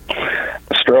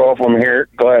 Strouf, I'm here.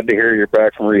 Glad to hear you're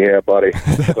back from rehab, buddy.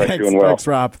 Glad you're doing well. Thanks,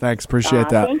 Rob. Thanks. Appreciate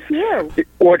that. Thank you.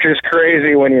 Which is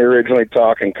crazy when you're originally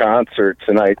talking concerts,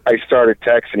 and I started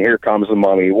texting Here Comes the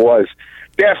Mummy. Was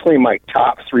definitely my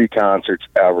top 3 concerts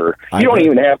ever. You don't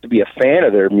even have to be a fan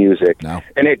of their music, No.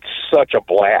 and it's such a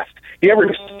blast. You ever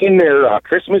seen their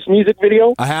Christmas music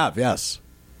video? I have, yes.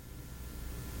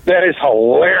 That is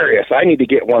hilarious. I need to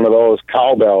get one of those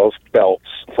cowbells belts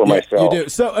for myself. You do.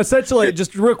 So essentially,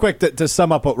 just real quick to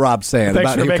sum up what Rob's saying. Thanks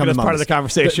about for Here making Come us the part of the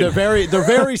Mummies. conversation. They're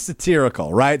very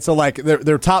satirical, right? So like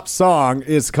their top song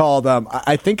is called.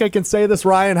 I think I can say this,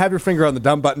 Ryan. Have your finger on the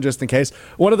dumb button just in case.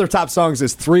 One of their top songs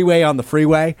is "3-Way on the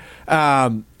Freeway,"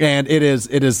 and it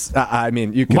is. I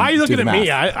mean, you can. Why are you do looking the at me?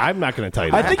 math. I'm not going to tell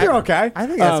you I that. think you're okay. I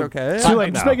think that's okay.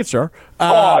 I'm just making sure.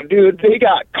 Oh, dude, they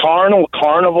got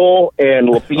Carnival, and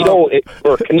Libido,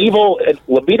 or Knievel,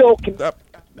 Libido.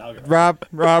 Rob,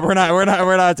 we're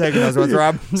not taking those ones,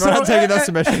 Rob. We're not taking those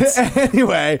submissions.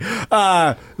 Anyway,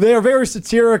 they are very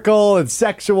satirical and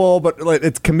sexual, but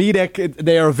it's comedic.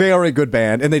 They are a very good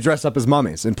band, and they dress up as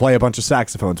mummies and play a bunch of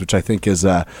saxophones, which I think is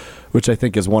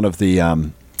one of the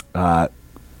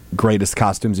greatest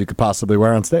costumes you could possibly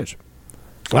wear on stage.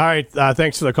 All right,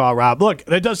 thanks for the call, Rob. Look,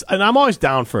 and I'm always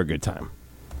down for a good time.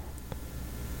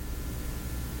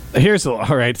 Here's all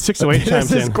right. 608 chimes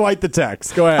This is in. quite the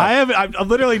text. Go ahead. I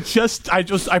literally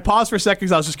I paused for a second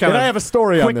because I was just kind of. I have a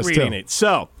story on quick this reading too. it.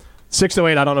 So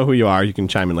 608. I don't know who you are. You can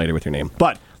chime in later with your name.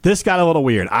 But this got a little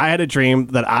weird. I had a dream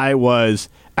that I was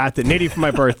at the Nitty for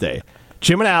my birthday.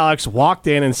 Jim and Alex walked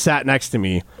in and sat next to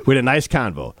me. We had a nice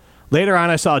convo. Later on,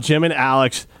 I saw Jim and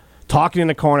Alex talking in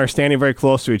the corner, standing very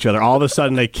close to each other. All of a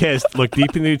sudden, they kissed, looked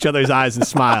deep into each other's eyes, and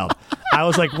smiled. I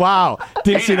was like, wow,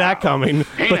 didn't see that coming,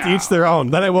 but to each their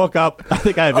own. Then I woke up. I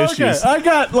think I have issues. I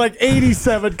got like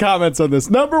 87 comments on this.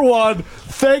 Number one,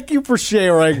 thank you for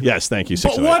sharing. Yes, thank you.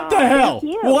 But what the hell?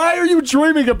 Why are you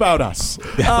dreaming about us?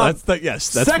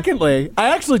 Secondly, I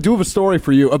actually do have a story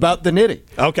for you about the Nitty.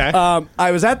 Okay.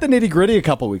 I was at the Nitty Gritty a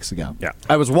couple weeks ago. Yeah.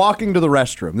 I was walking to the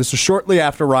restroom. This was shortly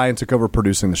after Ryan took over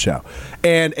producing the show.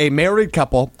 And a married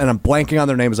couple, and I'm blanking on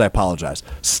their names, I apologize,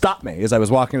 stopped me as I was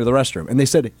walking to the restroom. And they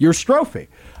said, "You're Stroufy."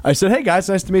 I said, "Hey, guys,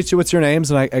 nice to meet you. What's your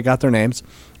names?" And I got their names.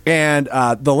 And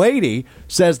the lady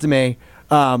says to me,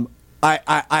 I'm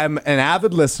an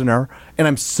avid listener, and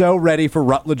I'm so ready for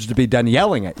Rutledge to be done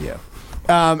yelling at you.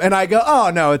 And I go, "Oh,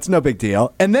 no, it's no big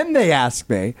deal." And then they ask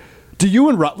me, "Do you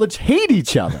and Rutledge hate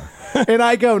each other?" And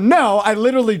I go, "No, I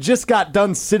literally just got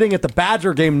done sitting at the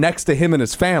Badger game next to him and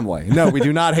his family. No, we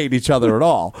do not hate each other at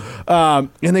all." And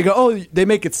they go, "Oh,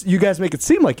 you guys make it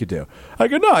seem like you do." I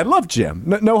go, "No, I love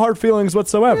Jim. No hard feelings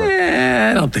whatsoever."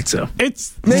 I don't think so.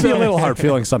 It's maybe a little hard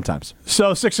feelings sometimes.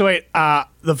 So 608,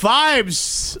 the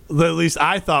vibes that at least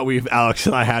I thought Alex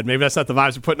and I had, maybe that's not the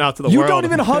vibes we're putting out to the world. You don't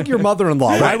even hug your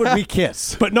mother-in-law. Why would we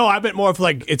kiss? But no, I meant more of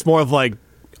it's more of like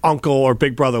uncle or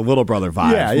big brother, little brother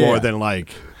vibes, more than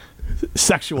like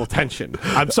sexual tension.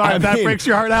 I'm sorry if that breaks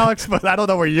your heart, Alex, but I don't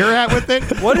know where you're at with it.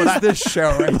 What is this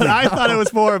show right But now? I thought it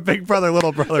was more big brother,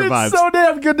 little brother vibes. It's so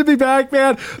damn good to be back,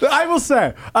 man. I will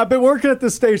say, I've been working at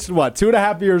this station,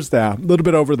 2.5 years now, a little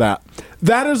bit over that.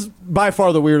 That is by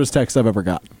far the weirdest text I've ever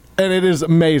got. And it is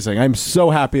amazing. I'm so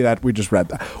happy that we just read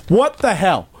that. What the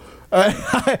hell?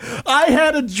 I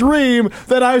had a dream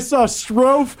that I saw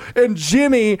Strouf and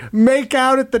Jimmy make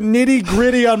out at the Nitty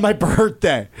Gritty on my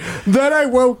birthday. Then I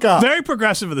woke up. Very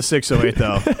progressive of the 608,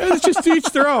 though. It's just to each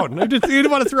their own. You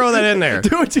didn't want to throw that in there.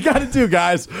 Do what you got to do,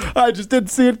 guys. I just didn't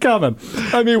see it coming.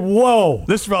 I mean, whoa.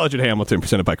 This is Rutledge and Hamilton,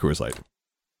 presented by Coors Light.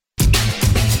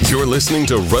 You're listening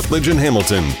to Rutledge and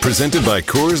Hamilton, presented by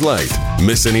Coors Light.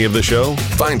 Miss any of the show?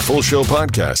 Find full show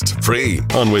podcasts free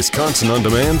on Wisconsin On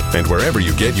Demand and wherever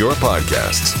you get your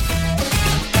podcasts.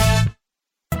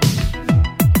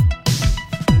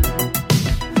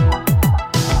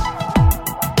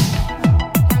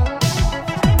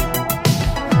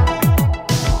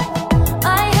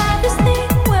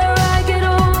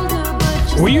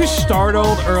 Were you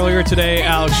startled earlier today,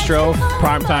 Alex Strouf,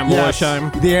 primetime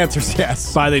Warsham? The answer is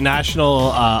yes. By the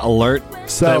national alert?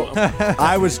 So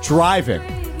I was driving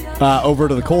over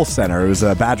to the Kohl Center. It was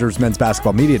a Badgers men's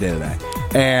basketball media day today.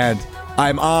 And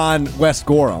I'm on West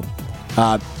Gorham,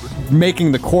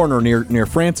 making the corner near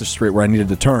Francis Street where I needed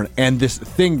to turn. And this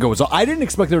thing goes on. I didn't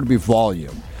expect there to be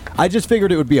volume. I just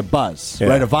figured it would be a buzz,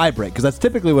 right? A vibrate, because that's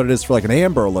typically what it is for like an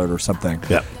Amber Alert or something.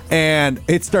 Yeah. And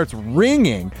it starts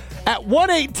ringing at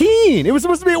 118. It was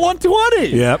supposed to be at 120.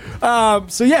 Yep.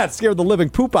 So yeah, it scared the living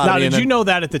poop out of me. Now, did you know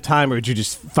that at the time, or did you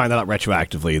just find that out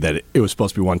retroactively that it was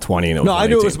supposed to be 120 and it was 118? I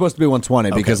knew it was supposed to be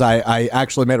 120 because I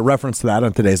actually made a reference to that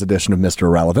on today's edition of Mr.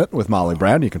 Irrelevant with Molly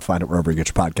Brown. You can find it wherever you get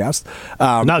your podcast.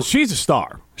 Now, she's a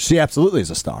star. She absolutely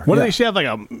is a star. What did she have? Like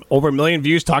over 1 million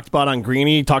views. Talked about on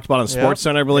Greeny. Talked about on Sports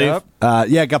Center, I believe.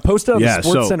 It got posted on the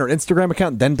Sports Center Instagram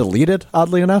account, then deleted.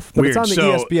 Oddly enough, but weird. It's on the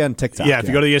ESPN TikTok. Yeah, if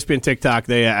you go to the ESPN TikTok,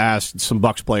 they asked some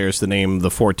Bucks players to name the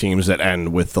 4 teams that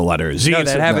end with the letter Z. No,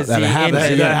 that have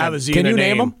a Z. Can you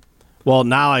name them? Well,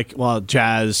 now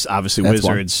Jazz, obviously that's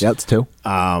Wizards. Yeah, that's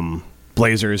 2.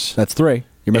 Blazers. That's 3.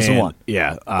 You're missing 1.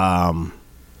 Yeah.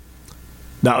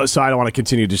 No, so I don't want to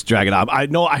continue to just drag it out. I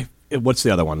know. What's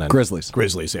the other one then?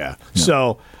 Grizzlies, yeah.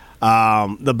 So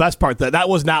the best part, that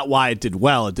was not why it did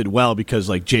well. It did well because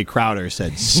like Jay Crowder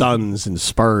said Suns and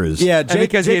Spurs. Yeah,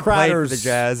 because Jay he played for Crowder's the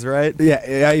Jazz, right?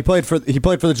 Yeah, he played for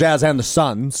the Jazz and the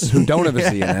Suns, who don't have a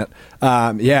Z in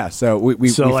it. So we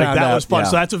so we like found that out, was fun. yeah.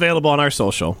 So that's available on our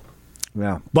social.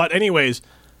 Yeah. But anyways,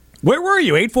 Where were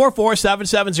you?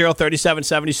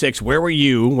 844-770-3776. Where were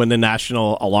you when the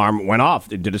national alarm went off?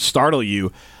 Did it startle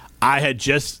you? I had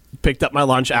just picked up my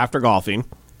lunch after golfing,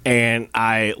 and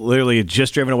I literally had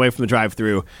just driven away from the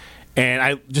drive-thru, and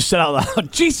I just said out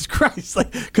loud, Jesus Christ,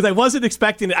 because I wasn't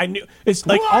expecting it. I knew it's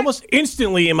like almost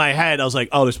instantly in my head, I was like,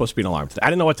 oh, there's supposed to be an alarm today. I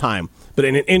didn't know what time, but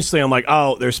instantly I'm like,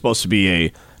 oh, there's supposed to be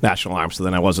a national alarm. So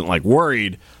then I wasn't like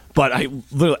worried, but I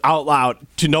literally out loud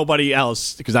to nobody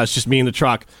else, because I was just me in the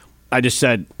truck, I just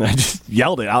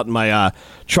yelled it out in my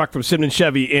truck from Simon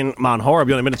Chevy in Mount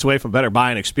Horeb, only minutes away from better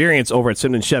buying experience over at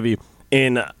Simon Chevy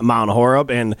in Mount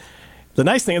Horeb. And the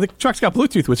nice thing, the truck's got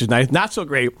Bluetooth, which is nice. Not so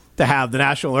great to have the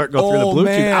national alert go through the Bluetooth.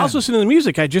 Man. I was listening to the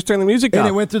music. I just turned the music up. And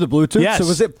it went through the Bluetooth? Yes. So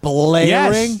was it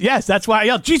blaring? Yes, that's why I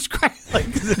yelled, Jesus Christ,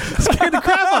 scared the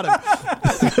crap out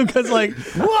of him. Because,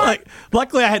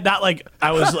 luckily I had not,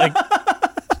 I was,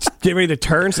 getting ready to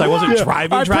turn, so I wasn't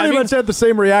driving. I pretty much had the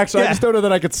same reaction. Yeah. I just don't know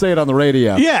that I could say it on the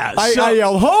radio. Yeah. I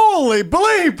yelled, holy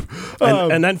bleep!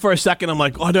 And then for a second, I'm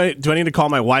like, oh, do I need to call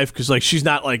my wife? Because, she's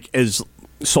not, as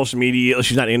social media,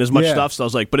 she's not in as much stuff. So I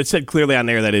was like, but it said clearly on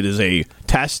there that it is a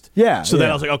test. Yeah. So then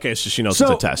I was like, okay, so she knows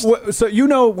it's a test. So you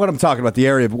know what I'm talking about, the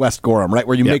area of West Gorham, right?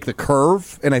 Where you make the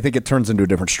curve, and I think it turns into a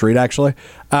different street, actually.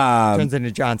 Turns into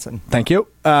Johnson. Thank you.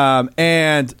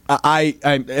 And I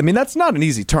mean, that's not an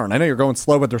easy turn. I know you're going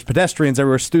slow, but there's pedestrians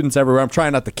everywhere, students everywhere. I'm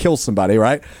trying not to kill somebody,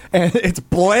 right? And it's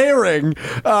blaring.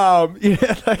 And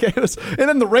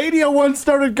then the radio one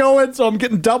started going, so I'm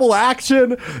getting double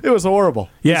action. It was horrible.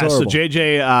 Yeah, so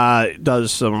JJ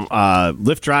does some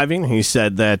Lyft driving. He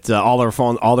said that all their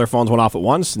phones went off at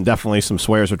once, and definitely some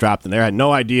swears were dropped in there. I had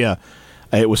no idea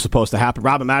it was supposed to happen.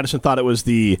 Robin Madison thought it was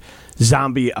the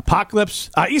zombie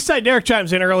apocalypse. Eastside Derek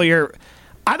chimes in earlier.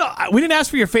 We didn't ask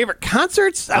for your favorite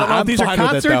concerts. I don't know if these are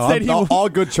concerts that he all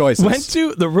good choices. Went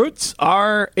to. The Roots,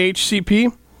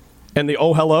 RHCP, and the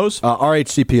Oh Hellos.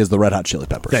 RHCP is the Red Hot Chili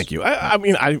Peppers. Thank you.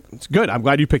 It's good. I'm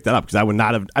glad you picked that up, because I would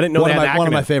not have. I didn't know they had an acronym. One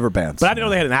of my favorite bands. But I didn't know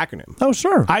they had an acronym. Oh,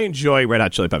 sure. I enjoy Red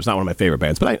Hot Chili Peppers. Not one of my favorite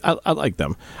bands, but I like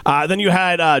them. Then you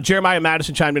had Jeremiah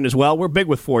Madison chimed in as well. We're big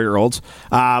with 4-year-olds.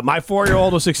 My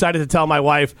 4-year-old was excited to tell my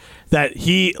wife that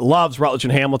he loves Rutledge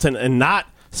and Hamilton and not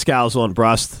Scalzo and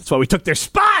Brust. That's why we took their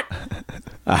spot.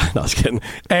 No, I was kidding.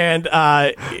 And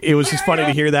it was just funny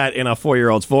to hear that in a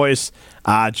 4-year-old's voice.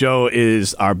 Joe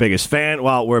is our biggest fan.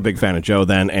 Well, we're a big fan of Joe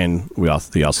then, and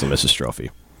he also misses Strouf.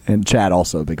 And Chad,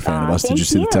 also a big fan of us. Did you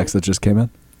see the text that just came in?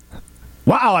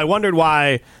 Wow, I wondered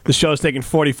why the show's taking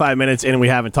 45 minutes and we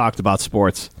haven't talked about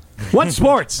sports. What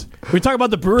sports? We talk about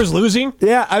the Brewers losing?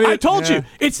 Yeah, I told you.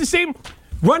 It's the same.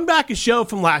 Run back a show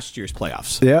from last year's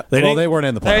playoffs. Yeah, they weren't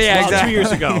in the playoffs. Yeah, exactly. 2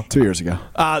 years ago. 2 years ago.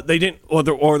 They didn't, or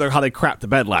how they crapped the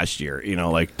bed last year.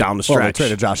 Down the stretch. Well, they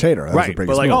traded Josh Hader. That was the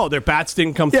biggest move. Their bats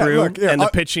didn't come through, and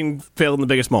the pitching failed in the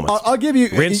biggest moments. I'll give you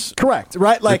rinse, correct,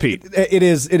 right? repeat. It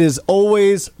is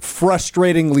always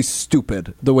frustratingly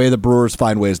stupid the way the Brewers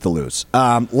find ways to lose.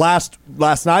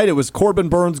 Last night it was Corbin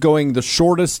Burns going the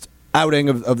shortest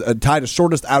outing tied the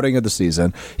shortest outing of the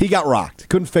season. He got rocked.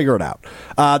 Couldn't figure it out.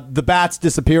 The bats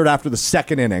disappeared after the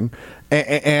second inning,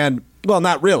 and well,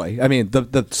 not really. I mean,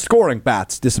 the scoring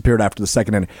bats disappeared after the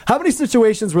second inning. How many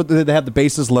situations did they have the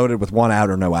bases loaded with 1 out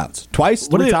or no outs? Twice?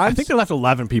 3 times? I think they left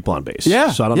 11 people on base. Yeah,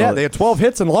 so I don't know. They had 12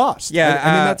 hits and lost. Yeah, I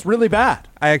mean, that's really bad.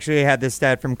 I actually had this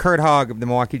stat from Kurt Hogg of the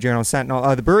Milwaukee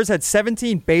Journal-Sentinel. The Brewers had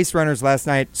 17 base runners last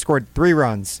night, scored 3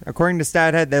 runs. According to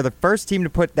StatHead, they're the first team to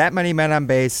put that many men on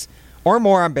base or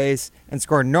more on base and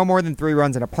scored no more than 3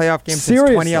 runs in a playoff game since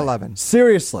 2011.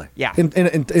 Seriously. Yeah.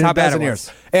 In how bad it years.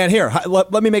 was. And here,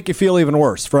 let me make you feel even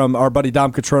worse from our buddy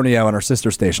Dom Catronio on our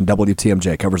sister station,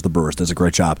 WTMJ, covers the Brewers, does a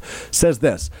great job. Says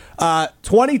this,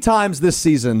 20 times this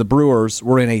season, the Brewers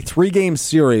were in a 3-game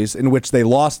series in which they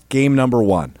lost game number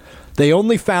 1. They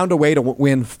only found a way to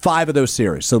win 5 of those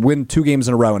series, so win 2 games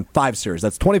in a row in 5 series.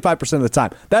 That's 25% of the time.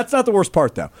 That's not the worst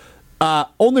part, though.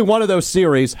 Only one of those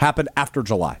series happened after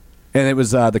July. And it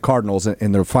was the Cardinals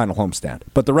in their final homestand.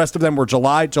 But the rest of them were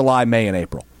July, May, and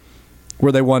April,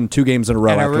 where they won 2 games in a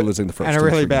row after losing the first. And a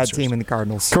really bad series. team in the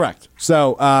Cardinals. Correct.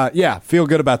 So, feel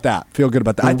good about that.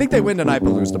 I think they win tonight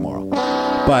but lose tomorrow.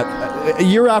 But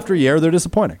year after year, they're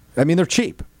disappointing. I mean, they're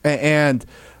cheap. And,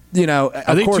 Are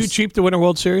they too cheap to win a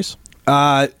World Series?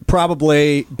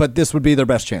 Probably, but this would be their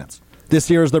best chance. This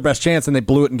year is their best chance, and they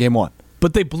blew it in game 1.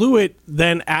 But they blew it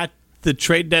then at the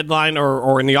trade deadline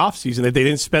or in the offseason that they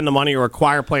didn't spend the money or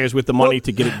acquire players with the money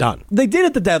to get it done. They did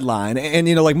at the deadline,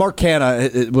 and like Mark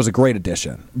Canha it was a great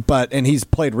addition, and he's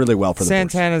played really well for the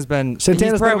Brewers. Santana's been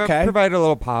okay. Provided a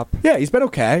little pop. Yeah, he's been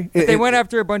okay. They went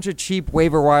after a bunch of cheap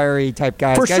waiver wire-y type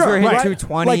guys. For guys sure, who are hitting right?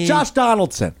 220. Like Josh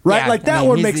Donaldson, right? Yeah, like that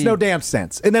one makes no damn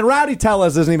sense. And then Rowdy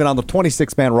Tellez isn't even on the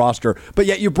 26-man roster, but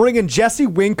yet you bring in Jesse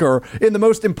Winker in the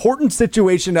most important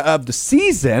situation of the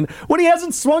season when he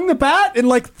hasn't swung the bat in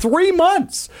like 3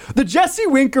 months. The Jesse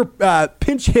Winker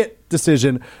pinch hit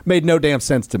decision made no damn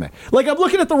sense to me. Like, I'm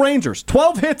looking at the Rangers,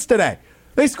 12 hits today.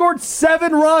 They scored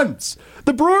 7 runs.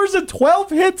 The Brewers had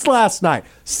 12 hits last night,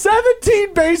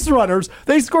 17 base runners.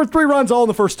 They scored 3 runs all in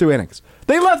the first 2 innings.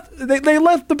 They left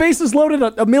the bases loaded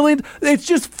a million. It's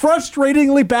just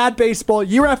frustratingly bad baseball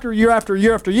year after year after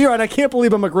year after year. And I can't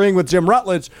believe I'm agreeing with Jim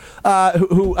Rutledge,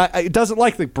 who doesn't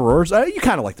like the Brewers. You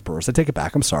kind of like the Brewers. I take it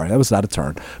back. I'm sorry. That was out of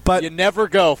turn. But You never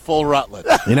go full Rutledge.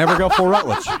 You never go full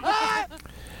Rutledge.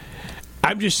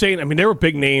 I'm just saying. I mean, there were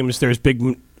big names. There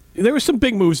were some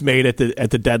big moves made at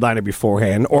the deadline or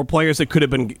beforehand, or players that could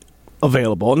have been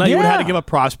available. Now you would have had to give up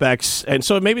prospects, and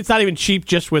so maybe it's not even cheap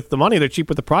just with the money. They're cheap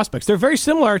with the prospects. They're very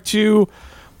similar to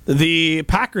the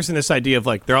Packers in this idea of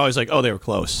like they're always like, oh, they were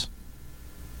close.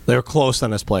 They were close on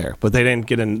this player, but they didn't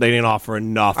get in. They didn't offer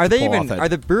enough. Are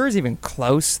the Brewers even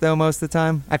close though? Most of the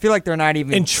time, I feel like they're not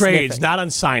even in trades, sniffing. not on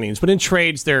signings, but in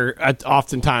trades, they're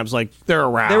oftentimes like they're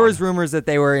around. There was rumors that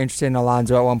they were interested in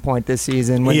Alonso at one point this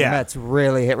season when the Mets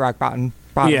really hit rock bottom.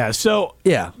 Yeah. So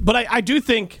but I do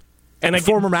think, and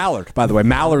former Mallard, by the way,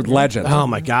 Mallard legend. Oh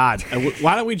my God!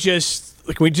 Why don't we just?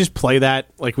 Can we just play that?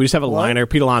 Like, we just have a liner.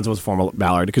 Pete Alonso was a former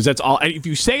Mallard because that's all. If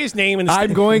you say his name in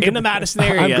the Madison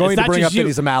area, I'm going to bring up that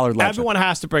he's a Mallard legend. Everyone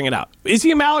has to bring it out. Is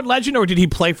he a Mallard legend or did he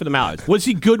play for the Mallards? Was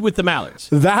he good with the Mallards?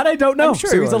 That I don't know. I'm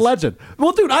sure so he's a legend.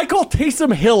 Well, dude, I call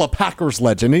Taysom Hill a Packers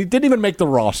legend. He didn't even make the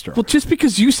roster. Well, just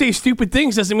because you say stupid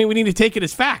things doesn't mean we need to take it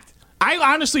as fact. I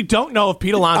honestly don't know if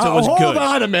Pete Alonso was good. Hold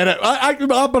on a minute. I'm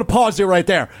going to pause you right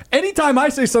there. Anytime I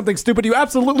say something stupid, you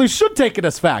absolutely should take it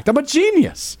as fact. I'm a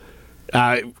genius.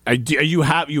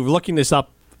 You're looking this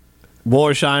up,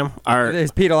 Wollersheim?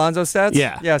 Is Pete Alonso stats?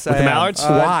 Yeah. Yes, with I the am. Mallards?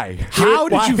 Why? How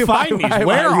did you find these?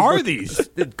 Where are these?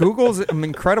 Google's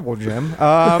incredible, Jim.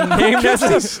 Named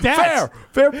as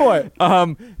Fair point.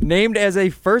 Named as a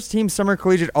first-team Summer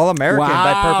Collegiate All-American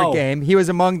by Perfect Game. He was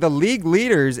among the league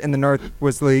leaders in the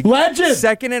Northwest League. Legend!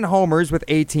 Second in homers with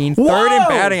 18. Whoa! Third in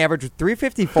batting average with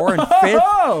 354. And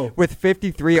fifth with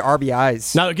 53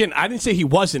 RBIs. Now, again, I didn't say he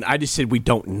wasn't. I just said we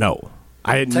don't know.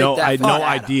 I had no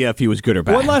idea if he was good or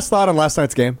bad. One last thought on last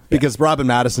night's game, because Robin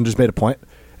Madison just made a point.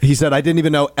 He said, I didn't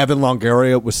even know Evan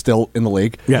Longoria was still in the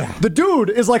league. Yeah. The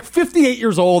dude is like 58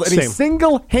 years old, and he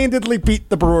single-handedly beat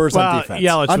the Brewers on defense.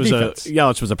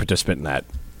 Yelich was a participant in that.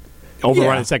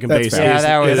 Overrunning second base.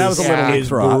 That was a little league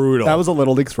throw. Brutal. That was a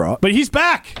little league throw. But he's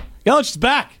back. Yelich is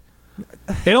back.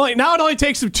 It only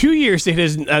takes him 2 years to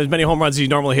hit as many home runs as he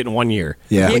normally hit in 1 year.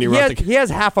 Yeah. He has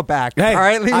half a back. Hey, all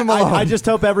right, leave him alone. I just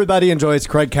hope everybody enjoys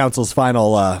Craig Counsell's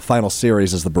final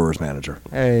series as the Brewers manager.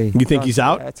 Hey, you think he's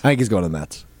out? I think he's going to the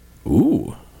Mets.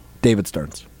 Ooh. David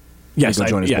Stearns. Yes, go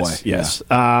join his boy. Yes.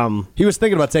 Yeah. He was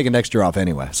thinking about taking next year off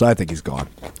anyway, so I think he's gone.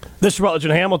 This is Rutledge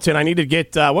and Hamilton. I need to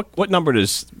get what number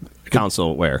does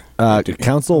Counsell wear?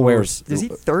 Counsell wears. Is he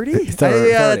 30? 30?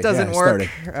 Yeah, that doesn't work.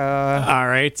 All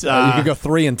right. You could go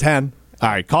 3 and 10. All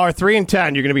right, caller 3 and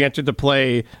 10. You're going to be entered to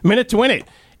play Minute to Win It.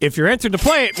 If you're entered to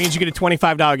play, it means you get a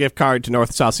 $25 gift card to North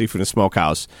and South Seafood and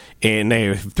Smokehouse. And they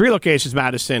have 3 locations: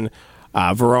 Madison,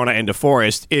 Verona, and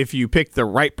DeForest. If you pick the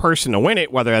right person to win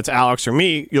it, whether that's Alex or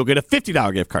me, you'll get a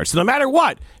 $50 gift card. So no matter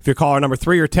what, if you're caller number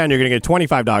 3 or 10, you're going to get a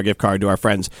 $25 gift card to our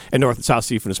friends at North and South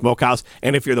Seafood and Smokehouse.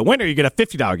 And if you're the winner, you get a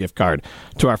 $50 gift card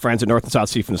to our friends at North and South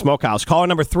Seafood and Smokehouse. Caller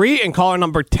number 3 and caller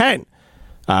number 10,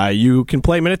 you can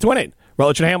play Minute to Win It.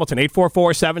 Rutledge and Hamilton,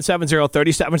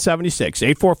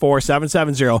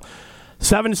 844-770-3776.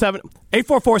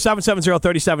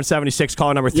 844-770-3776.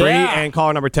 Caller number 3 and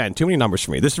caller number 10. Too many numbers for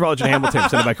me. This is Rutledge and Hamilton,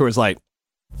 presented by Coors Light.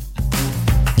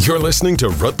 You're listening to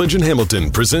Rutledge and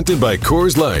Hamilton, presented by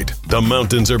Coors Light. The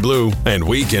mountains are blue, and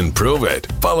we can prove it.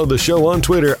 Follow the show on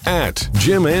Twitter at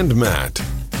Jim and Matt.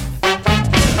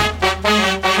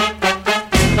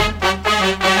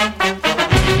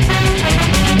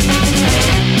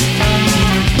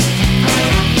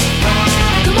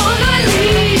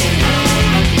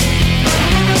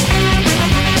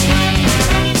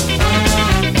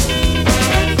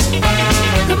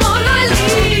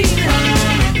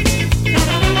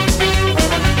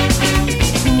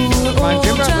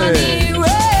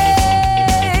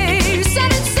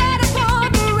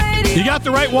 You got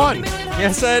the right one.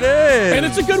 Yes, I did. And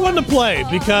it's a good one to play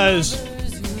because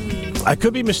I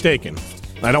could be mistaken.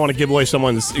 I don't want to give away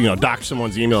dox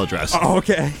someone's email address. Oh,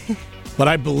 okay. But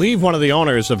I believe one of the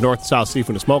owners of North and South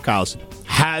Seafood and Smokehouse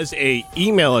has a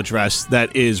email address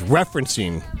that is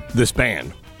referencing this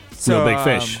band, Real Big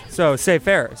Fish. So, say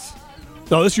Ferris.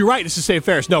 No, you're right. This is Save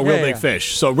Ferris. No, Real Big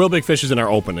Fish. So Real Big Fish is in our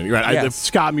opening. You're right. Yes. The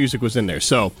ska music was in there.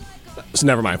 So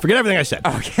never mind. Forget everything I said.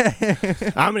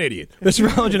 Okay. I'm an idiot. This is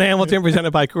Rutledge and Hamilton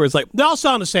presented by Coors. They all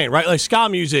sound the same, right? Like ska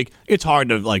music, it's hard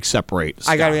to separate.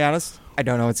 Ska. I gotta be honest. I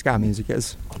don't know what ska music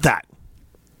is. That.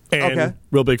 And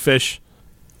Real Big Fish.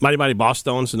 Mighty Mighty Boss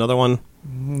Stones, another one.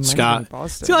 Ska.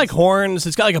 It's got horns.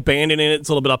 It's got a band in it. It's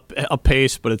a little bit up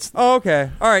pace, but it's. Oh,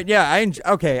 okay. All right. Yeah. I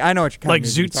know what you're kind of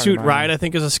Zoot Suit Ride, I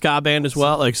think, is a ska band as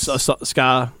well. A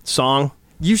ska song.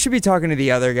 You should be talking to the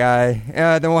other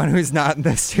guy, the one who's not in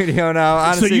the studio now.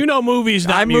 Honestly, so you know movies,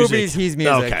 not I'm music. Movies, he's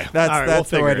music. Okay. That's all right,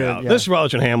 that's we'll the way figure it to. out. Yeah. This is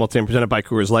Rutledge and Hamilton presented by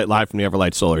Coors Light live from the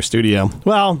Everlight Solar Studio.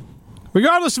 Well,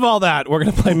 regardless of all that, we're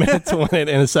going to play Minute to Win It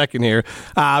in a second here.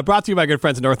 Brought to you by good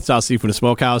friends at North and South Seafood and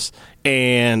Smokehouse.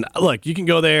 And look, you can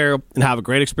go there and have a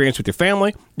great experience with your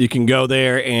family. You can go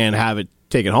there and have it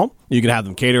taken home. You can have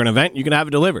them cater an event. You can have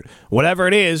it delivered. Whatever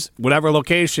it is, whatever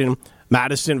location,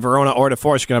 Madison, Verona, or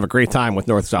DeForest, you can have a great time with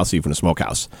North and South Seafood and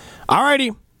Smokehouse. All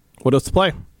righty, what else to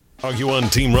play? Argue on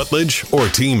Team Rutledge or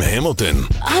Team Hamilton?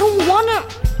 I don't want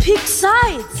to pick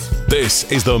sides.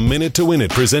 This is the Minute to Win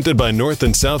It presented by North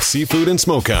and South Seafood and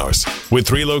Smokehouse with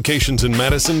 3 locations in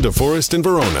Madison, DeForest, and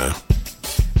Verona.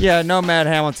 Yeah, no Matt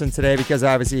Hamilton today because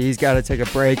obviously he's got to take a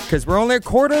break because we're only a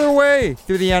quarter of the way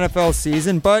through the NFL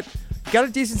season, but got a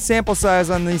decent sample size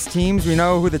on these teams. We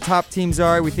know who the top teams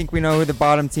are. We think we know who the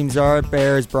bottom teams are.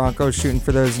 Bears, Broncos shooting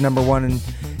for those number 1 and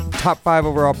top 5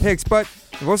 overall picks, but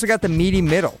we've also got the meaty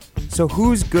middle. So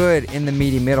who's good in the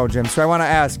meaty middle, Jim? So I want to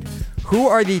ask, who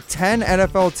are the 10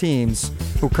 NFL teams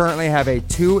who currently have a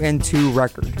 2-2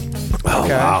 record? Oh,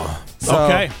 okay. Wow. So,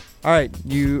 okay. All right,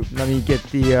 let me get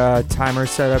the timer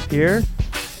set up here.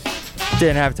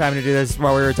 Didn't have time to do this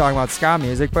while we were talking about ska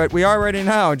music, but we are ready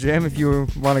now, Jim, if you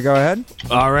want to go ahead.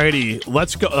 All righty,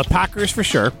 let's go. Packers for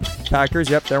sure. Packers,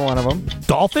 yep, they're one of them.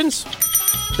 Dolphins?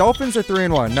 Dolphins are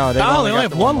 3-1. No, they only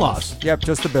have one loss. Yep,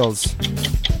 just the Bills.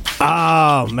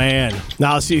 Oh, man.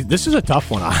 Now, see, this is a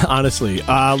tough one, honestly.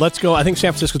 Let's go. I think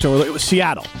San Francisco's doing it was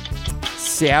Seattle.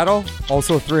 Seattle,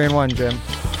 also 3-1, Jim.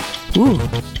 Ooh.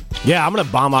 Yeah, I'm going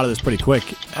to bomb out of this pretty quick.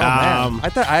 Oh, man.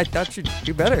 I thought you'd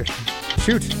do better.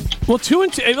 Shoot. Well,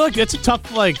 2-2. Look, it's a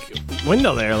tough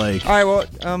window there. All right. Well,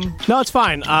 no, it's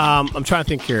fine. I'm trying to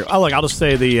think here. Oh, look, I'll just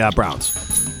say the Browns.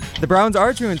 The Browns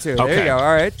are 2-2. Okay. There you go.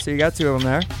 All right. So you got 2 of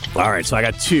them there. All right. So I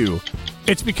got 2.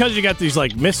 It's because you got these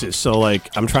misses. So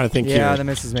I'm trying to think here. Yeah, the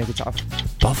misses make it tough.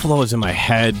 Buffalo is in my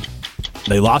head.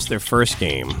 They lost their first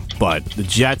game, but the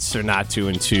Jets are not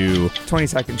 2-2. 20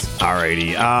 seconds.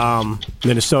 Alrighty.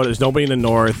 Minnesota, there's nobody in the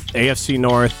North. AFC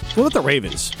North. What about the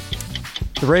Ravens?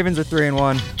 The Ravens are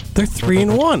 3-1. They're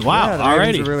 3-1. Wow. Yeah, the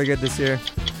Ravens are really good this year.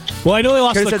 Well, I know they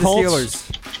lost Could've to the said Colts.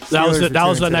 The Steelers. That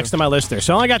was the next on my list there.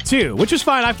 So I only got 2, which is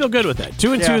fine. I feel good with that.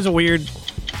 2-2 is a weird.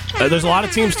 There's a lot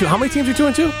of teams too. How many teams are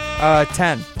 2-2?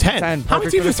 10. 10. How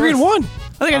many teams are 3-1?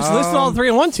 I think I just listed all the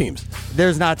 3-1 teams.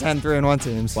 There's not 10 3-1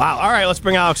 teams. Wow. All right, let's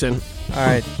bring Alex in. All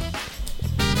right.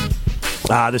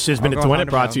 This has been Minute to Win It,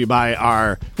 brought to you by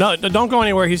our. No, don't go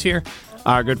anywhere. He's here.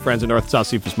 Our good friends at North and South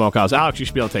Seafood Smokehouse. Alex, you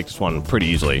should be able to take this one pretty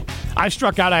easily. I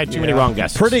struck out. I had too many wrong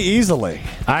guesses. Pretty easily.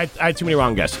 I had too many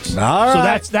wrong guesses. All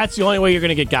right. So that's the only way you're going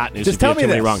to get gotten is just if tell you have me too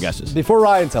many this. wrong guesses. Before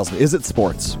Ryan tells me, is it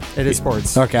sports? It is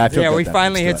sports. Okay, I feel good. Yeah, we then.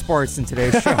 finally hit Let's do sports in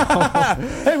today's show.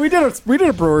 Hey, we did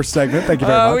a Brewers segment. Thank you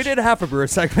very much. We did half a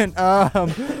Brewers segment.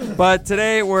 But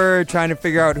today we're trying to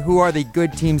figure out who are the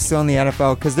good teams still in the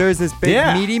NFL because there's this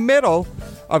big meaty middle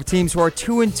of teams who are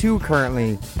 2-2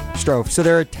 currently, Strouf. So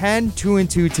there are 10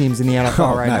 2-2 teams in the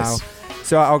NFL right now.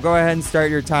 So I'll go ahead and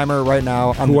start your timer right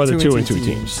now on who the are the 2-2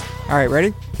 teams? All right,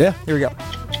 ready? Yeah. Here we go.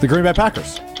 The Green Bay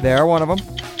Packers. They are one of them.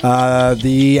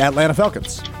 The Atlanta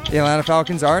Falcons. The Atlanta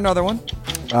Falcons are another one.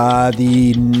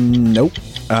 Nope.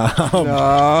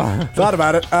 No. Thought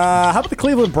about it. How about the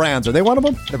Cleveland Browns? Are they one of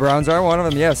them? The Browns are one of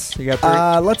them, yes. You got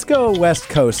 3. Let's go West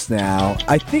Coast now.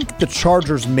 I think the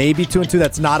Chargers may be 2-2.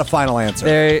 That's not a final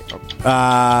answer.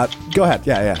 Go ahead.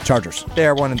 Yeah. Chargers. They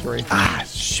are 1-3.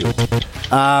 Shoot.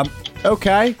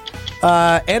 Okay.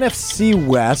 NFC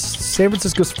West. San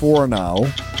Francisco's 4-0.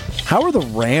 How are the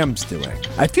Rams doing?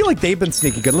 I feel like they've been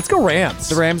sneaky good. Let's go Rams.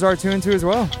 The Rams are 2-2 as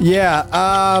well. Yeah.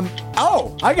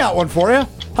 I got one for you.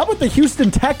 How about the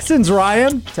Houston Texans,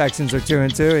 Ryan? Texans are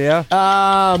 2-2, yeah.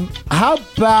 How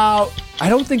about... I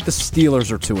don't think the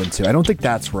Steelers are 2-2. I don't think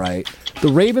that's right. The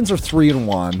Ravens are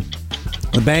 3-1.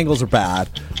 The Bengals are bad.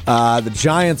 The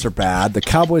Giants are bad. The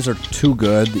Cowboys are too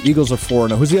good. The Eagles are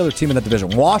 4-0. Who's the other team in that division?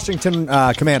 Washington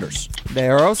Commanders. They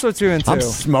are also 2-2. I'm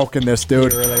smoking this,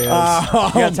 dude. It really is. You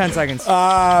got 10 seconds.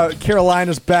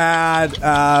 Carolina's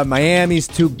bad. Miami's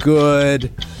too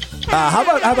good. How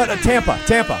about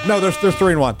Tampa? No, they're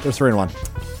 3-1. They're 3-1.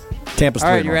 Tampa's 3-1.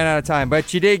 All right, you ran out of time,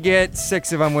 but you did get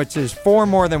 6 of them, which is 4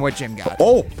 more than what Jim got.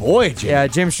 Oh boy, Jim. Yeah,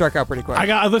 Jim struck out pretty quick.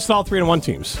 I listed all 3-1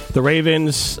 teams. The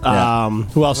Ravens.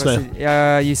 Who else?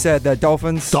 You said the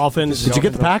Dolphins. Did you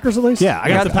get the Packers at least? Yeah, I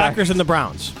got the Packers and the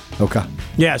Browns. Okay.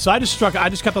 Yeah, so I just kept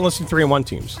on listing 3-1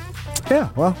 teams. Yeah,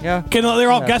 well, yeah. They're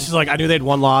all guesses. Like I knew they had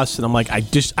one loss, and I'm like, I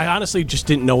honestly just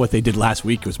didn't know what they did last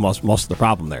week. Was most of the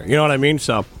problem there. You know what I mean?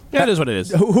 So yeah, it is what it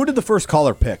is. Who did the first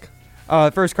caller pick?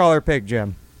 The first caller picked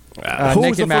Jim. Who Nick was the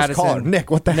and first Madison. caller?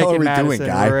 Nick, what the hell are we doing,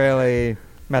 guy? Really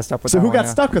messed up with So that who one, got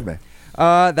stuck with me?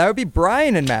 That would be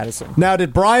Brian and Madison. Now,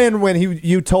 did Brian, when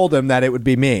you told him that it would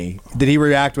be me, did he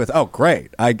react with, "Oh,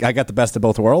 great, I got the best of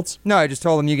both worlds"? No, I just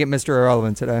told him you get Mr.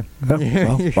 Irrelevant today.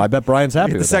 Well, I bet Brian's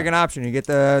happy You get with the second option. You get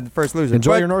the first loser.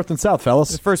 Enjoy But your North and South, fellas.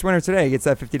 the first winner today gets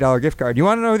that $50 gift card. You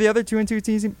want to know who the other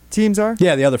 2-2 teams are?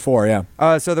 Yeah, the other 4,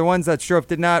 yeah. So the ones that Strouf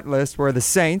did not list were the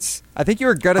Saints. I think you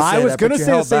were going to say I was going to say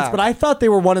the Saints, but I thought they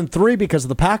were 1-3 because of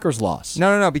the Packers loss.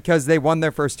 No, because they won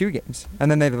their first 2 games, and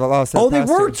then they've lost their Oh, they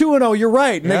past were 2. 2-0. You're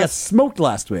right, and they got Yes. smoked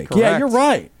last week. Yeah, Correct. you're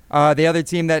right. The other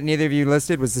team that neither of you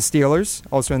listed was the Steelers,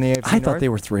 also in the AFC I thought North. they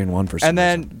were 3-1 for some And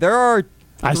then reason. there are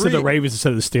I said the Ravens instead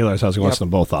of the Steelers. I was going to list them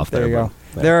both off There you go.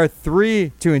 There are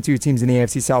 3 2-2 teams in the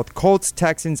AFC South: Colts,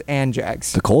 Texans, and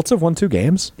Jags. The Colts have won 2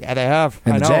 games, Yeah, they have.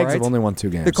 and I the know, Jags right? have only won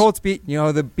 2 games. The Colts beat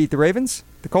the Ravens.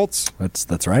 The Colts.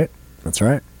 That's right. That's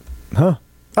right. Huh.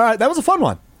 All right, that was a fun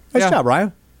one. Nice Yeah. job,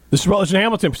 Ryan. This is Rutledge and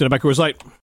Hamilton presented by Coors Light.